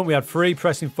 Up front we had 3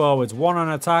 pressing forwards, 1 on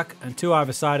attack and 2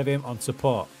 either side of him on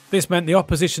support. This meant the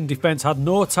opposition defence had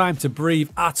no time to breathe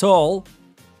at all.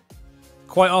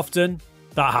 Quite often,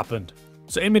 that happened.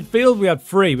 So in midfield, we had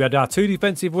 3. We had our 2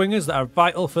 defensive wingers that are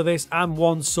vital for this and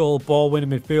 1 sole ball-winning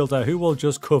midfielder who will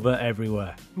just cover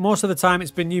everywhere. Most of the time,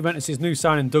 it's been Juventus' new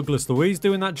signing Douglas Luiz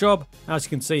doing that job. As you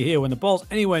can see here, when the ball's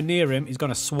anywhere near him, he's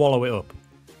going to swallow it up.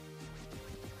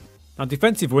 Now,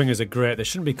 defensive wingers are great. They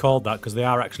shouldn't be called that because they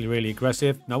are actually really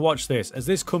aggressive. Now, watch this. As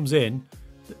this comes in,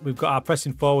 we've got our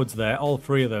pressing forwards there, all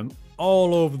 3 of them,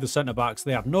 all over the centre-backs.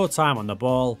 They have no time on the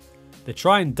ball. They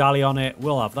try and dally on it.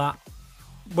 We'll have that.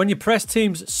 When you press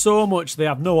teams so much, they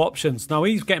have no options. Now,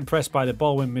 he's getting pressed by the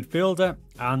ball-winning midfielder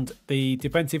and the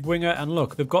defensive winger. And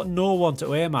look, they've got no one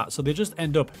to aim at, so they just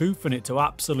end up hoofing it to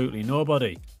absolutely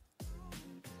nobody.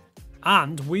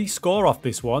 And we score off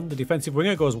this one. The defensive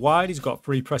winger goes wide. He's got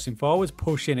 3 pressing forwards,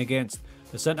 pushing against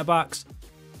the centre-backs.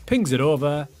 Pings it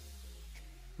over.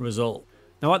 Result.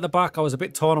 Now, at the back, I was a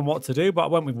bit torn on what to do, but I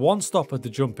went with 1 stopper to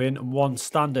jump in and 1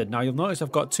 standard. Now, you'll notice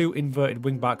I've got 2 inverted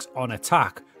wing-backs on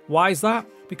attack. Why is that?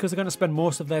 Because they're going to spend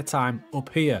most of their time up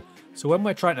here. So when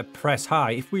we're trying to press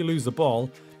high, if we lose the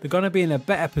ball, they're going to be in a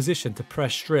better position to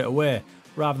press straight away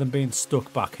rather than being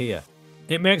stuck back here.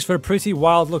 It makes for a pretty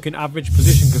wild looking average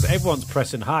position because everyone's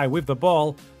pressing high with the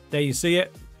ball. There you see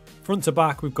it. Front to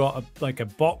back, we've got like a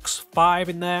box 5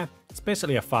 in there. It's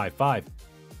basically a 5-5.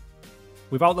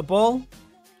 Without the ball,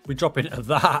 we drop into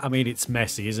that. I mean, it's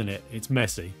messy, isn't it? It's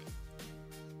messy.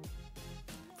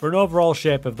 For an overall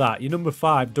shape of that, your number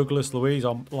 5, Douglas Luiz,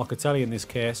 on Locatelli in this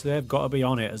case, they've got to be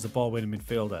on it as the ball-winning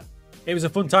midfielder. It was a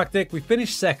fun tactic. We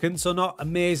finished second, so not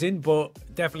amazing, but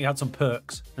definitely had some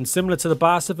perks. And similar to the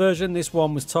Barca version, this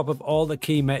one was top of all the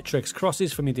key metrics.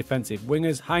 Crosses from your defensive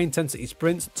wingers, high-intensity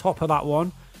sprints, top of that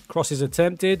one. Crosses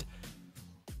attempted,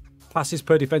 passes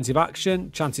per defensive action,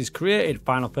 chances created,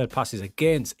 final third passes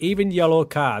against. Even yellow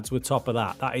cards were top of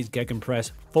that. That is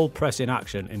gegenpress, full press in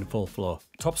action in full flow.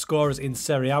 Top scorers in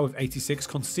Serie A with 86,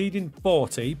 conceding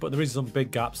 40, but there is some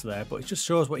big gaps there. But it just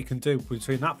shows what you can do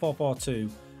between that 4-4-2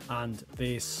 and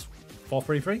this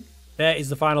 4-3-3. There is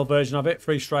the final version of it.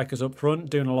 3 strikers up front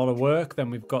doing a lot of work. Then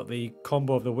we've got the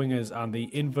combo of the wingers and the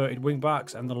inverted wing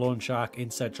backs and the lone shark in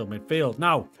central midfield.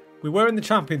 Now, we were in the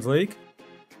Champions League.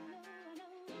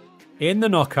 In the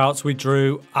knockouts, we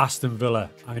drew Aston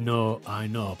Villa. I know.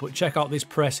 But check out this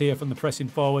press here from the pressing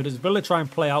forward. As Villa try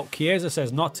and play out, Chiesa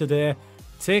says not today.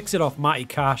 Takes it off Matty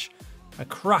Cash. A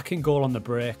cracking goal on the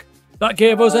break. That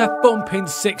gave us a bumping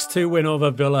 6-2 win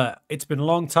over Villa. It's been a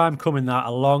long time coming, that.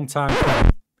 A long time coming.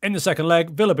 In the second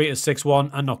leg, Villa beat us 6-1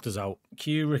 and knocked us out.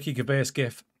 Cue Ricky Gervais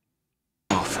gif.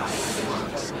 Oh, for